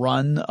edition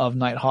run of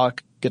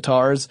Nighthawk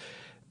guitars,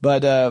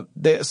 but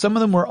some of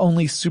them were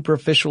only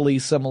superficially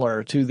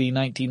similar to the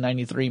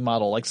 1993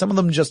 model. Like some of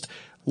them just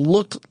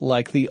looked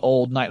like the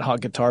old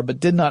Nighthawk guitar,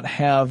 but did not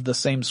have the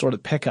same sort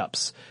of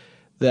pickups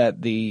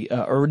that the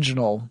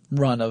original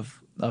run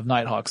of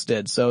Nighthawks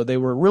did. So they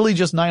were really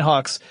just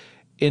Nighthawks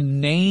in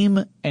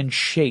name and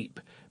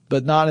shape,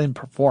 but not in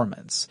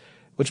performance,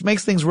 which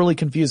makes things really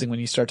confusing when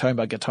you start talking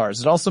about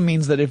guitars. It also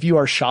means that if you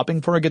are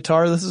shopping for a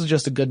guitar, this is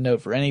just a good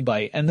note for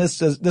anybody, and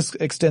this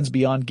extends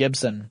beyond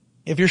Gibson.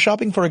 If you're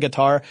shopping for a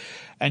guitar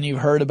and you've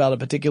heard about a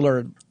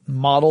particular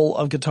model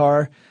of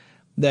guitar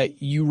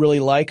that you really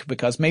like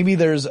because maybe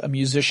there's a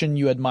musician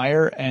you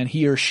admire and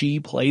he or she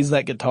plays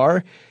that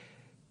guitar,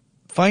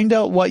 find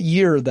out what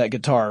year that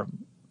guitar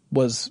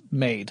was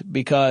made,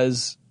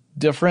 because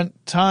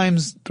different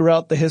times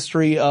throughout the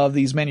history of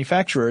these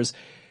manufacturers,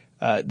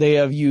 they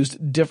have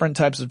used different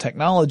types of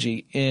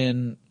technology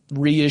in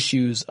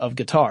reissues of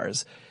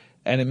guitars.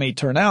 And it may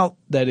turn out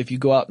that if you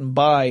go out and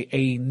buy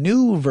a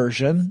new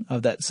version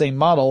of that same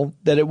model,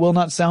 that it will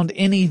not sound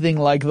anything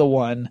like the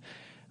one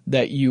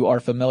that you are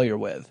familiar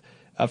with.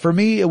 For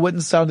me, it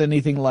wouldn't sound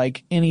anything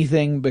like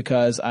anything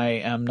because I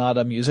am not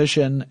a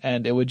musician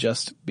and it would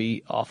just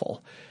be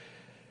awful.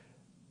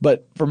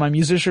 But for my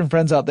musician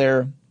friends out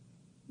there,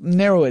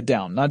 narrow it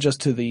down, not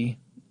just to the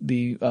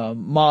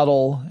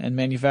model and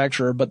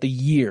manufacturer, but the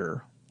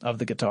year of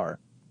the guitar.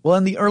 Well,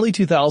 in the early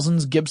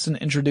 2000s, Gibson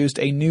introduced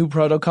a new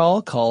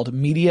protocol called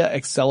Media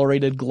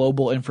Accelerated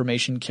Global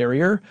Information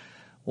Carrier,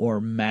 or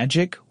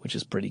MAGIC, which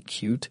is pretty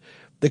cute.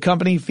 The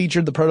company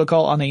featured the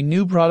protocol on a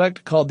new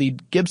product called the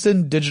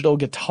Gibson Digital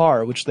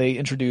Guitar, which they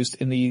introduced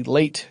in the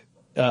late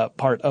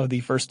part of the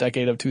first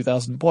decade of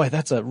 2000. Boy,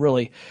 that's a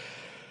really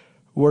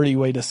wordy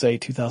way to say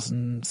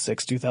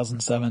 2006,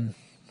 2007.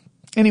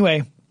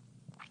 Anyway,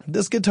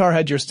 this guitar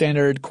had your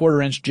standard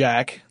 1/4-inch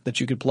jack that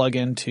you could plug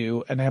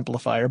into an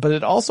amplifier, but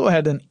it also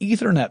had an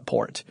Ethernet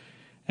port.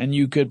 And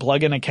you could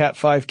plug in a Cat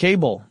 5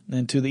 cable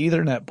into the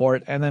Ethernet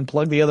port and then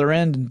plug the other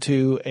end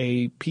into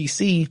a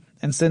PC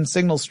and send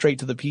signals straight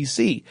to the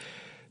PC.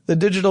 The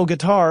digital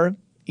guitar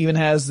even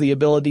has the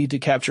ability to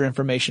capture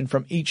information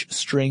from each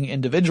string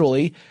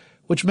individually,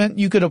 which meant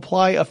you could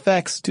apply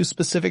effects to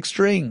specific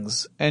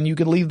strings, and you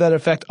could leave that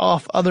effect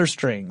off other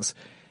strings.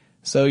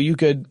 So you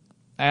could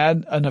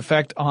add an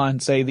effect on,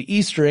 say, the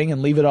E string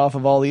and leave it off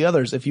of all the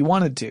others if you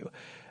wanted to.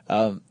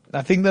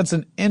 I think that's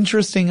an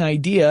interesting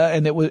idea,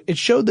 and it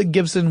showed that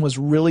Gibson was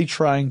really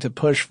trying to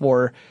push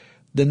for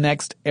the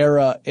next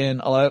era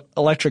in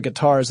electric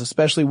guitars,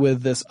 especially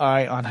with this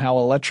eye on how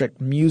electronic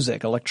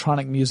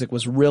music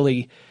was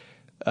really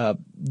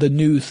the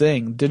new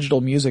thing.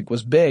 Digital music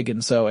was big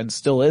and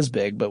still is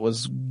big, but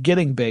was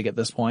getting big at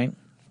this point.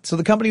 So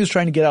the company was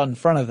trying to get out in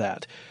front of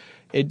that.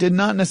 It did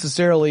not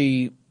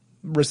necessarily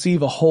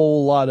receive a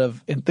whole lot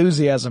of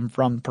enthusiasm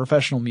from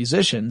professional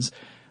musicians,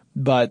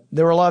 but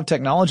there were a lot of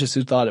technologists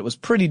who thought it was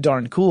pretty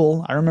darn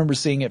cool. I remember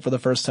seeing it for the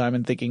first time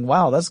and thinking,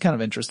 wow, that's kind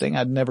of interesting.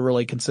 I'd never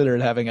really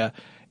considered having a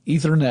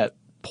Ethernet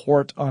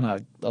port on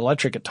an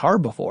electric guitar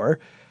before.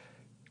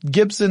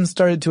 Gibson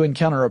started to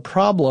encounter a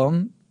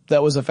problem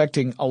that was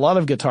affecting a lot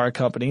of guitar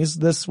companies.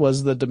 This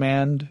was the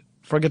demand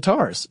for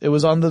guitars. It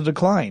was on the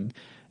decline.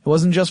 It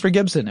wasn't just for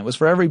Gibson. It was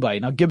for everybody.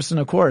 Now, Gibson,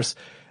 of course,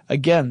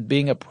 again,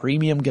 being a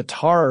premium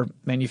guitar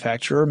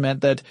manufacturer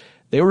meant that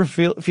they were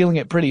feeling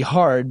it pretty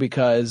hard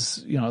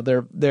because, you know, they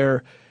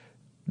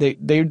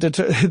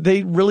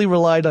really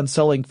relied on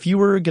selling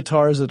fewer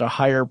guitars at a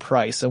higher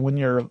price. And when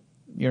your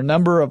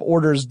number of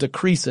orders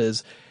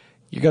decreases,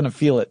 you're going to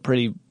feel it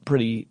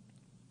pretty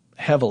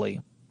heavily.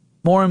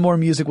 More and more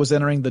music was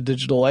entering the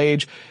digital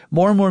age.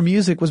 More and more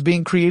music was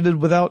being created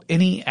without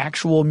any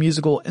actual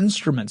musical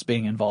instruments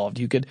being involved.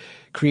 You could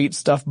create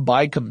stuff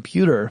by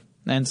computer.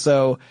 And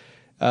so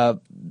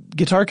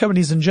guitar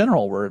companies in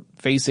general were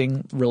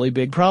facing really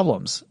big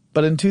problems.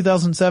 But in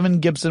 2007,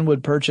 Gibson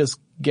would purchase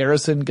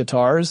Garrison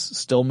guitars,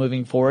 still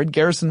moving forward.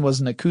 Garrison was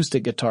an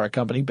acoustic guitar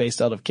company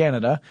based out of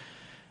Canada.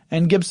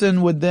 And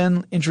Gibson would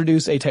then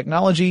introduce a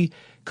technology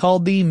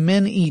called the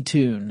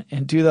Mini-Tune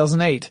in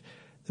 2008.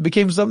 It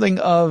became something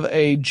of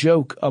a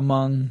joke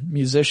among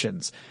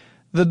musicians.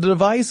 The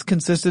device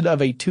consisted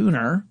of a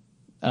tuner,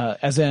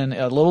 as in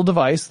a little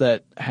device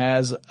that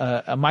has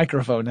a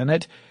microphone in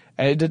it,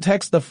 and it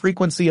detects the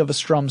frequency of a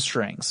strum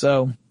string.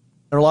 So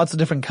there are lots of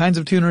different kinds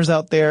of tuners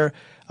out there.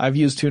 I've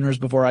used tuners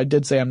before. I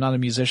did say I'm not a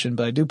musician,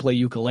 but I do play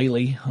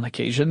ukulele on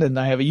occasion, and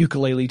I have a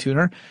ukulele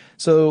tuner.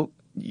 So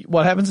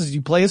what happens is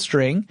you play a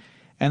string,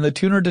 and the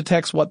tuner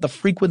detects what the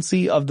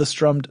frequency of the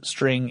strummed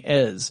string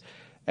is.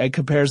 It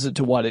compares it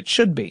to what it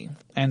should be.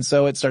 And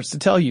so it starts to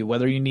tell you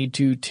whether you need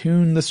to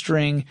tune the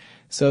string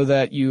so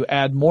that you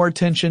add more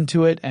tension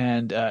to it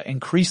and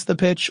increase the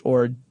pitch,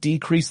 or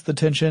decrease the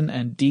tension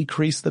and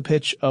decrease the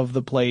pitch of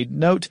the played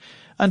note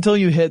until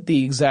you hit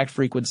the exact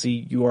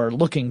frequency you are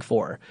looking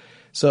for.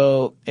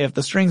 So if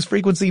the string's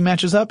frequency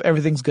matches up,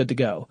 everything's good to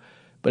go.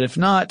 But if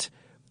not,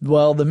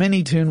 well, the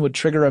Mini-Tune would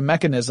trigger a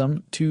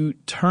mechanism to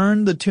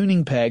turn the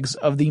tuning pegs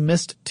of the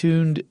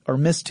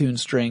mistuned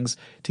strings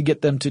to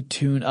get them to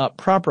tune up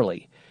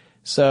properly.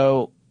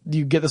 So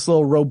you get this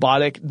little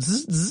robotic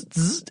zzz, zzz,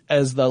 zzz,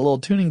 as the little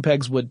tuning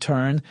pegs would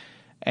turn,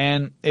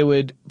 and it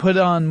would put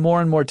on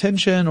more and more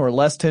tension or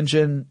less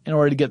tension in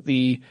order to get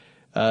the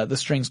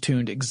strings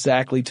tuned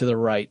exactly to the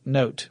right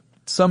note.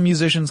 Some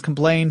musicians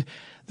complained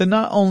that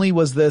not only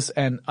was this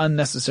an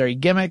unnecessary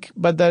gimmick,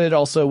 but that it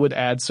also would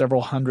add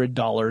several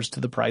 $100s to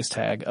the price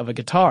tag of a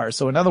guitar.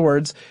 So in other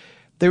words,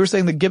 they were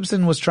saying that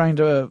Gibson was trying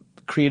to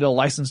create a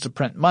license to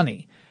print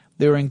money.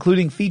 They were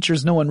including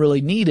features no one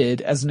really needed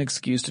as an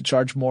excuse to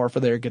charge more for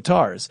their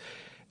guitars.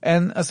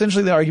 And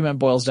essentially the argument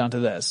boils down to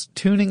this.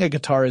 Tuning a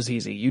guitar is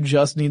easy. You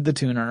just need the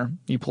tuner.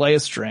 You play a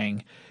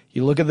string.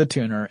 You look at the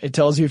tuner. It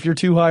tells you if you're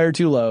too high or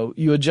too low.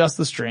 You adjust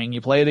the string.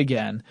 You play it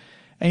again.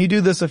 And you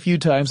do this a few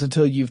times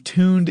until you've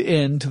tuned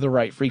in to the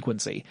right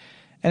frequency.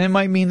 And it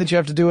might mean that you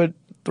have to do it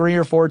 3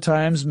 or 4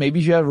 times. Maybe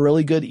if you have a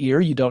really good ear,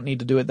 you don't need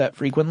to do it that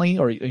frequently,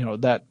 or,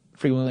 that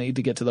frequently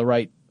to get to the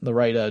right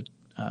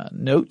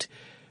note.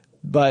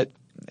 But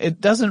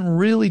it doesn't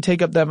really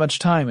take up that much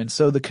time. And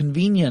so the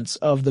convenience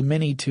of the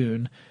mini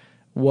tune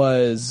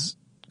was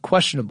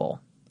questionable,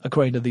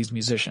 according to these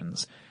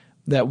musicians.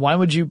 That why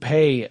would you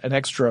pay an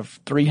extra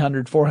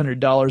 $300,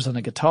 $400 on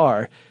a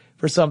guitar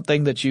for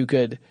something that you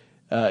could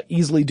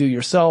easily do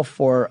yourself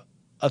for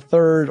a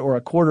third or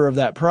a quarter of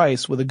that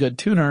price with a good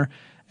tuner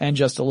and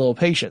just a little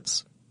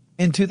patience?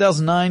 In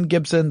 2009,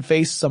 Gibson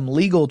faced some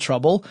legal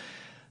trouble.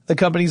 The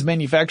company's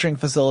manufacturing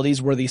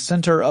facilities were the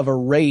center of a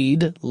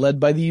raid led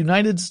by the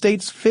United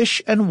States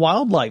Fish and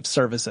Wildlife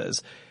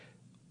Services,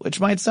 which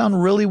might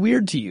sound really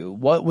weird to you.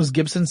 What, was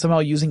Gibson somehow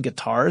using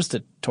guitars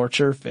to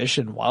torture fish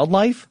and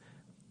wildlife?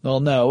 Well,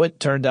 no, it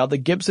turned out that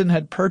Gibson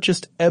had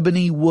purchased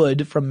ebony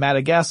wood from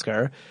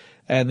Madagascar,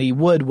 and the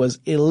wood was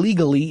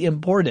illegally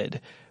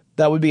imported.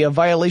 That would be a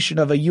violation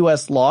of a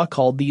U.S. law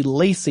called the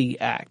Lacey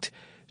Act.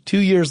 2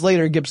 years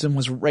later, Gibson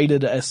was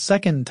raided a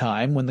second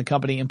time when the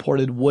company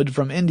imported wood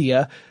from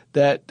India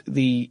that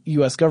the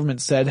U.S.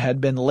 government said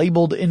had been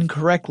labeled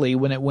incorrectly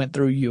when it went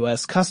through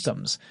U.S.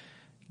 customs.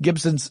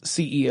 Gibson's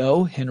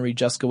CEO, Henry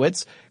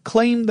Juskowitz,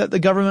 claimed that the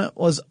government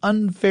was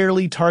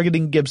unfairly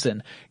targeting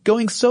Gibson,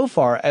 going so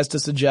far as to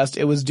suggest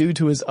it was due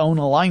to his own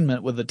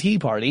alignment with the Tea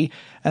Party,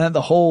 and that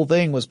the whole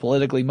thing was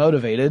politically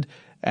motivated,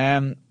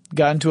 and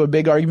got into a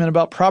big argument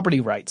about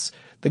property rights.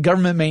 The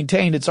government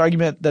maintained its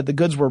argument that the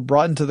goods were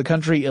brought into the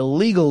country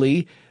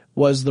illegally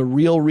was the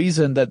real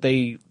reason that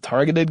they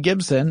targeted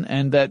Gibson,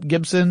 and that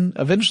Gibson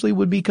eventually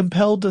would be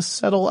compelled to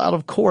settle out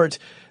of court,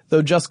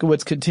 though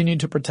Juskowitz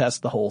continued to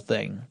protest the whole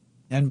thing.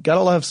 And got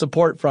a lot of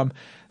support from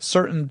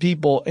certain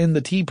people in the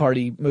Tea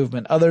Party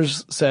movement.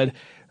 Others said,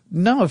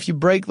 no, if you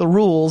break the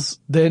rules,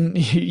 then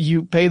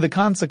you pay the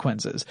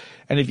consequences.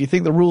 And if you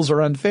think the rules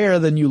are unfair,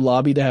 then you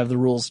lobby to have the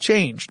rules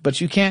changed. But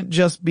you can't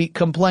just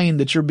complain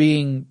that you're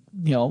being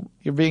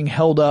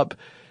held up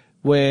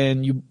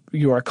when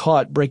you are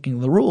caught breaking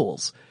the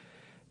rules.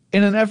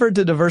 In an effort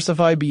to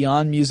diversify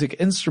beyond music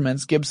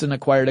instruments, Gibson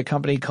acquired a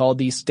company called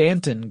the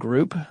Stanton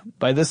Group.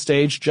 By this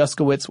stage,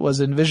 Juskowitz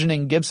was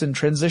envisioning Gibson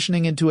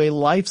transitioning into a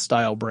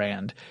lifestyle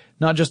brand,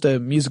 not just a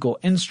musical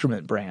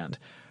instrument brand.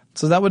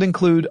 So that would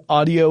include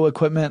audio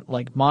equipment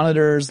like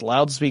monitors,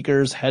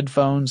 loudspeakers,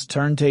 headphones,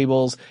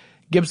 turntables.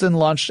 Gibson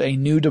launched a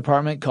new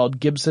department called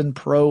Gibson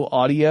Pro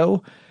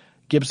Audio.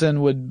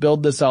 Gibson would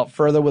build this out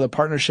further with a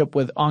partnership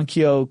with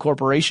Onkyo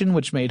Corporation,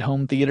 which made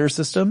home theater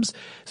systems.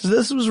 So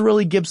this was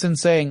really Gibson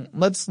saying,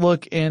 let's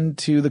look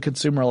into the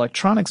consumer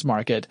electronics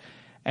market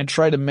and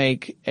try to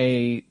make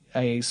a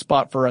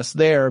spot for us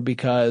there,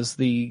 because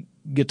the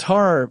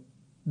guitar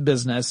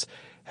business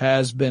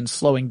has been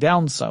slowing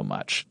down so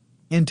much.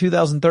 In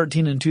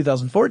 2013 and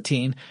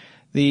 2014,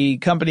 the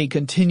company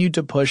continued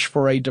to push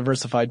for a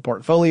diversified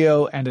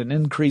portfolio and an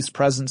increased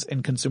presence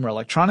in consumer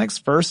electronics.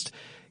 First,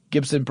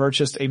 Gibson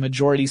purchased a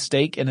majority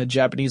stake in a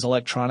Japanese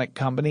electronic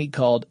company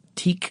called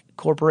Teak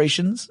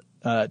Corporations,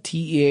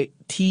 T-E-A-C.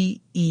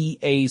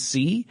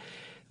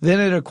 Then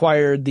it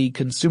acquired the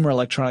consumer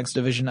electronics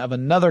division of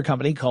another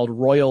company called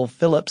Royal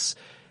Philips.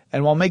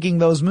 And while making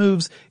those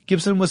moves,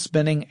 Gibson was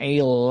spending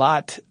a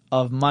lot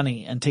of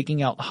money and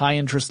taking out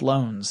high-interest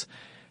loans.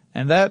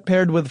 And that,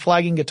 paired with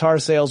flagging guitar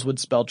sales, would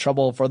spell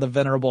trouble for the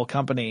venerable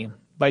company.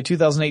 By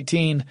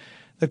 2018,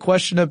 the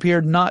question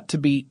appeared not to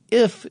be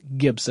if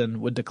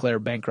Gibson would declare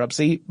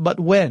bankruptcy, but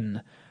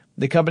when.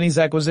 The company's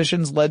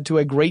acquisitions led to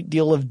a great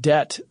deal of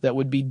debt that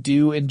would be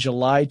due in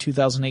July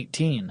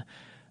 2018.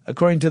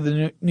 According to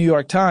the New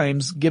York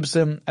Times,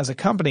 Gibson, as a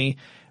company,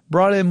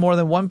 brought in more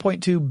than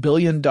 $1.2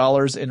 billion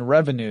in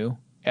revenue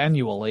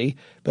annually,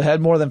 but had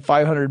more than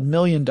 $500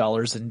 million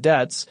in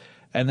debts,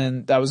 and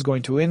then that was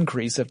going to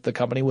increase if the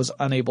company was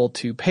unable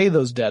to pay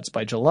those debts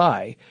by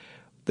July.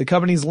 The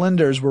company's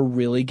lenders were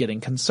really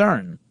getting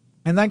concerned.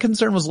 And that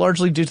concern was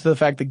largely due to the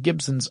fact that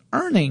Gibson's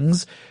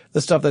earnings,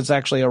 the stuff that's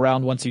actually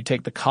around once you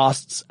take the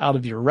costs out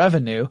of your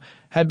revenue,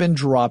 had been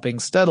dropping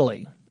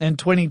steadily. In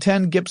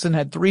 2010, Gibson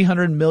had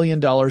 $300 million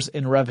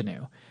in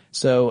revenue,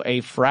 so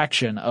a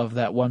fraction of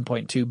that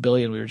 $1.2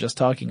 billion we were just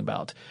talking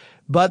about.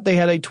 But they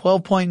had a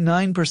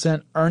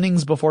 12.9%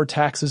 earnings before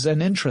taxes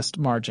and interest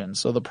margin,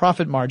 so the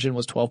profit margin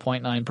was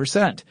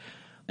 12.9%.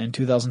 In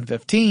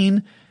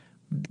 2015,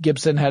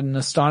 Gibson had an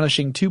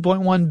astonishing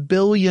 $2.1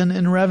 billion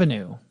in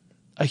revenue.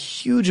 A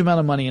huge amount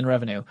of money in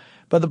revenue,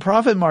 but the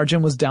profit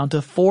margin was down to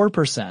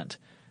 4%.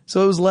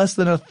 So it was less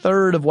than a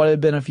third of what it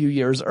had been a few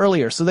years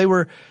earlier. So they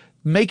were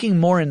making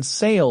more in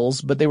sales,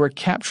 but they were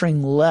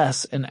capturing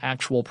less in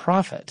actual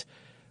profit.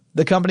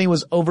 The company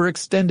was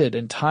overextended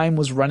and time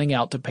was running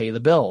out to pay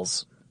the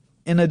bills.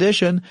 In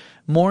addition,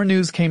 more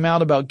news came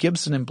out about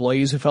Gibson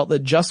employees who felt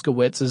that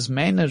Juskowitz's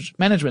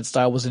management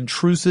style was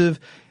intrusive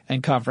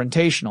and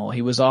confrontational.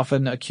 He was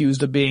often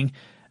accused of being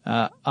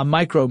a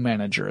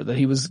micromanager, that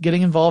he was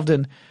getting involved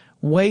in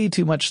way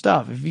too much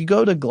stuff. If you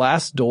go to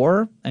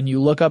Glassdoor and you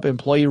look up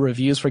employee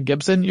reviews for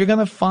Gibson, you're going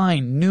to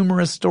find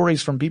numerous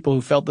stories from people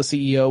who felt the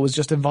CEO was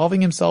just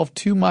involving himself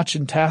too much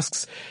in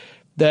tasks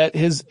that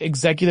his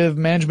executive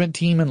management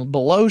team and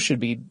below should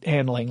be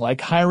handling,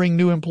 like hiring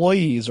new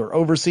employees or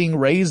overseeing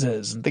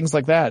raises and things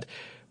like that.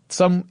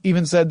 Some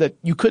even said that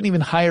you couldn't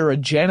even hire a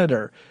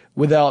janitor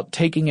without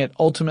taking it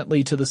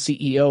ultimately to the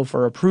CEO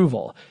for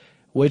approval,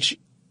 which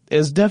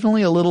is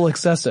definitely a little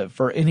excessive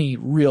for any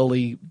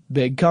really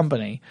big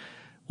company.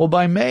 Well,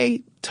 by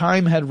May,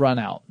 time had run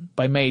out.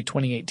 By May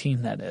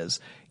 2018, that is.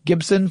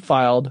 Gibson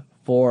filed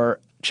for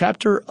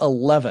Chapter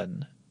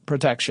 11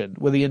 protection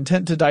with the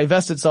intent to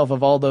divest itself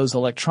of all those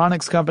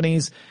electronics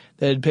companies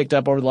that had picked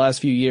up over the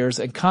last few years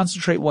and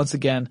concentrate once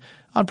again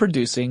on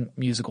producing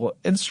musical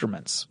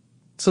instruments.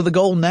 So the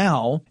goal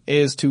now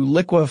is to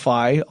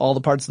liquefy all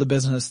the parts of the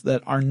business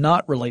that are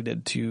not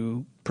related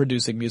to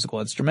producing musical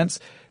instruments,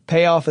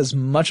 pay off as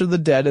much of the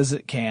debt as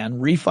it can,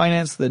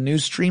 refinance the new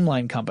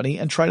streamlined company,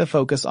 and try to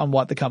focus on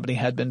what the company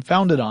had been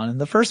founded on in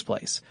the first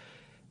place.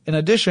 In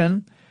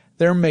addition,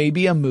 there may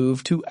be a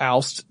move to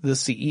oust the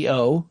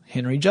CEO,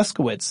 Henry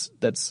Juskowitz,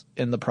 that's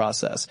in the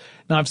process.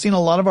 Now, I've seen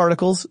a lot of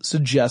articles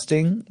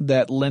suggesting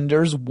that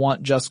lenders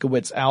want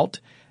Juskowitz out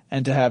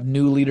and to have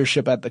new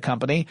leadership at the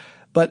company,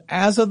 but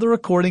as of the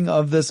recording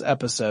of this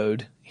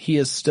episode, he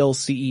is still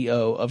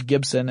CEO of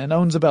Gibson and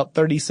owns about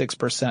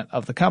 36%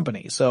 of the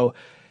company. So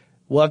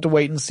we'll have to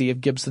wait and see if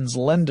Gibson's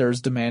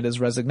lenders demand his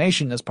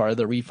resignation as part of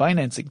the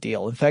refinancing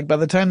deal. In fact, by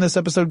the time this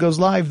episode goes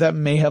live, that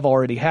may have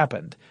already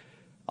happened.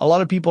 A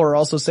lot of people are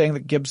also saying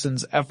that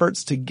Gibson's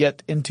efforts to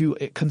get into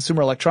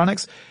consumer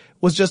electronics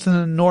was just an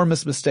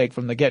enormous mistake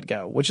from the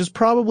get-go, which is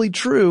probably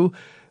true,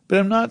 but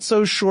I'm not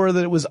so sure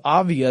that it was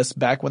obvious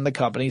back when the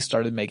company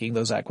started making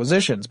those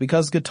acquisitions,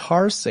 because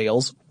guitar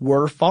sales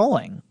were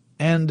falling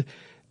and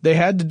they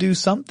had to do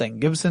something.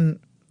 Gibson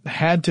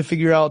had to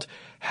figure out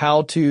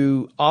how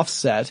to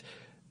offset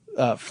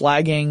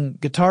flagging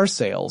guitar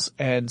sales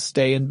and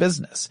stay in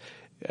business.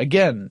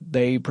 Again,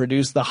 they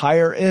produce the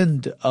higher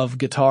end of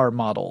guitar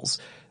models.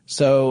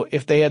 So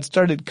if they had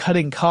started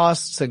cutting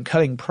costs and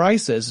cutting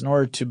prices in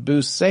order to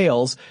boost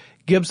sales,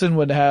 Gibson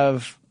would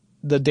have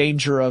the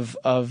danger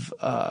of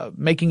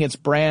making its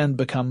brand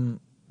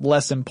become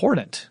less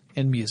important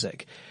in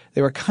music.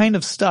 They were kind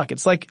of stuck.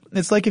 It's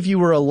like if you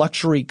were a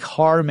luxury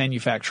car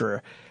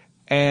manufacturer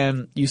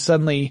and you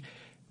suddenly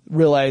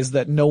realized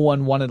that no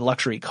one wanted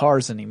luxury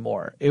cars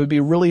anymore. It would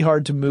be really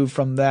hard to move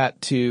from that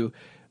to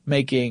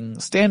making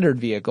standard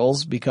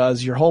vehicles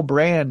because your whole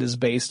brand is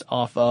based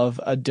off of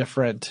a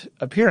different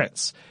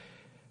appearance.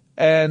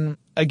 And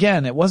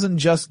again, it wasn't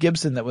just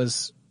Gibson that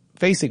was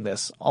facing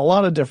this. A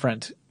lot of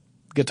different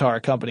guitar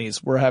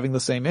companies were having the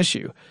same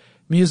issue.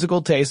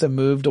 Musical tastes have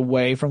moved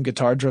away from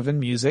guitar-driven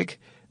music.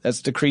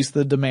 That's decreased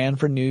the demand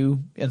for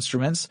new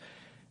instruments.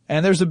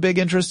 And there's a big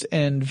interest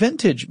in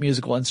vintage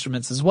musical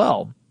instruments as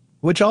well,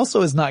 which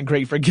also is not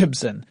great for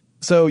Gibson.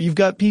 So you've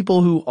got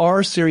people who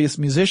are serious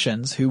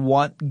musicians who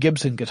want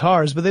Gibson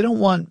guitars, but they don't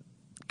want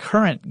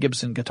current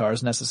Gibson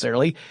guitars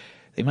necessarily.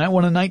 They might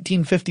want a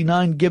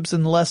 1959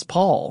 Gibson Les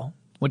Paul,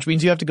 which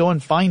means you have to go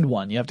and find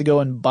one. You have to go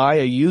and buy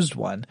a used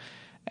one,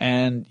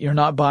 and you're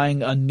not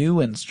buying a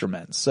new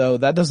instrument. So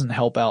that doesn't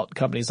help out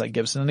companies like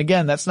Gibson. And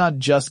again, that's not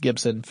just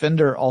Gibson.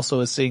 Fender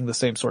also is seeing the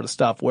same sort of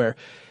stuff where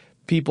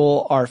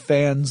people are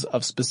fans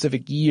of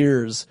specific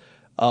years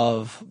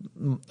of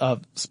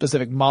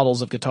specific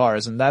models of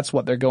guitars, and that's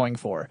what they're going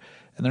for.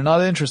 And they're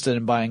not interested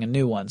in buying a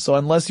new one. So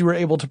unless you were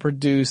able to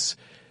produce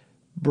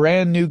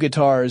brand new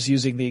guitars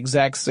using the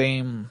exact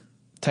same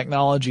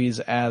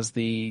technologies as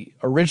the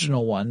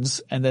original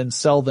ones and then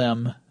sell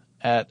them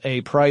at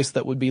a price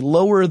that would be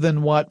lower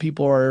than what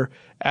people are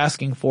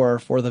asking for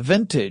the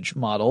vintage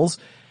models,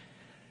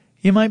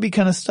 you might be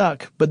kind of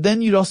stuck. But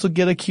then you'd also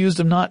get accused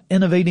of not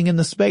innovating in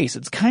the space.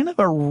 It's kind of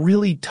a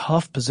really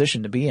tough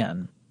position to be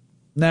in.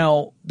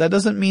 Now, that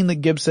doesn't mean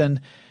that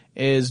Gibson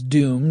is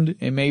doomed.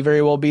 It may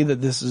very well be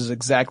that this is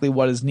exactly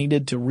what is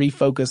needed to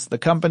refocus the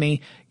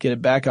company, get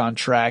it back on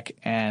track,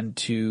 and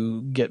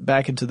to get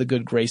back into the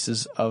good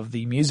graces of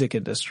the music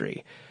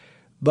industry.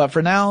 But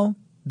for now,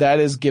 that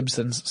is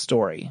Gibson's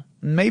story.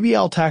 Maybe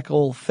I'll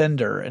tackle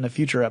Fender in a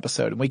future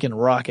episode and we can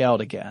rock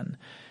out again.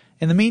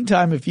 In the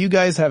meantime, if you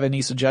guys have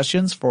any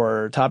suggestions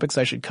for topics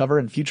I should cover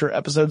in future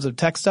episodes of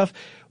Tech Stuff,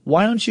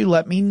 why don't you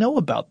let me know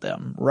about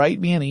them?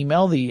 Write me an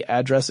email. The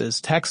address is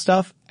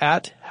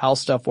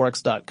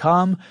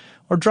techstuff@howstuffworks.com,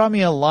 or drop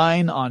me a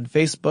line on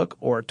Facebook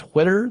or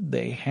Twitter.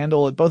 They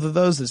handle it. Both of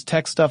those is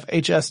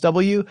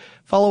TechStuffHSW.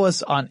 Follow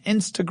us on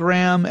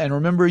Instagram, and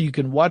remember you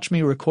can watch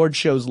me record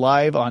shows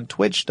live on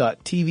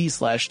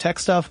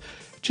twitch.tv/techstuff.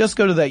 Just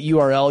go to that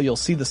URL. You'll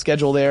see the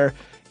schedule there.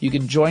 You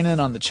can join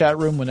in on the chat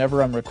room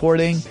whenever I'm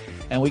recording,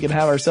 and we can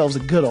have ourselves a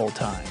good old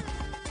time.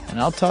 And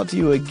I'll talk to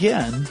you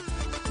again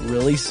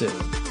really soon.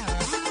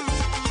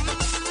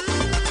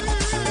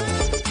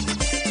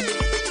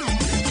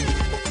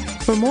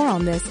 For more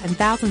on this and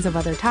thousands of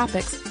other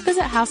topics,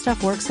 visit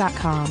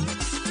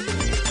howstuffworks.com.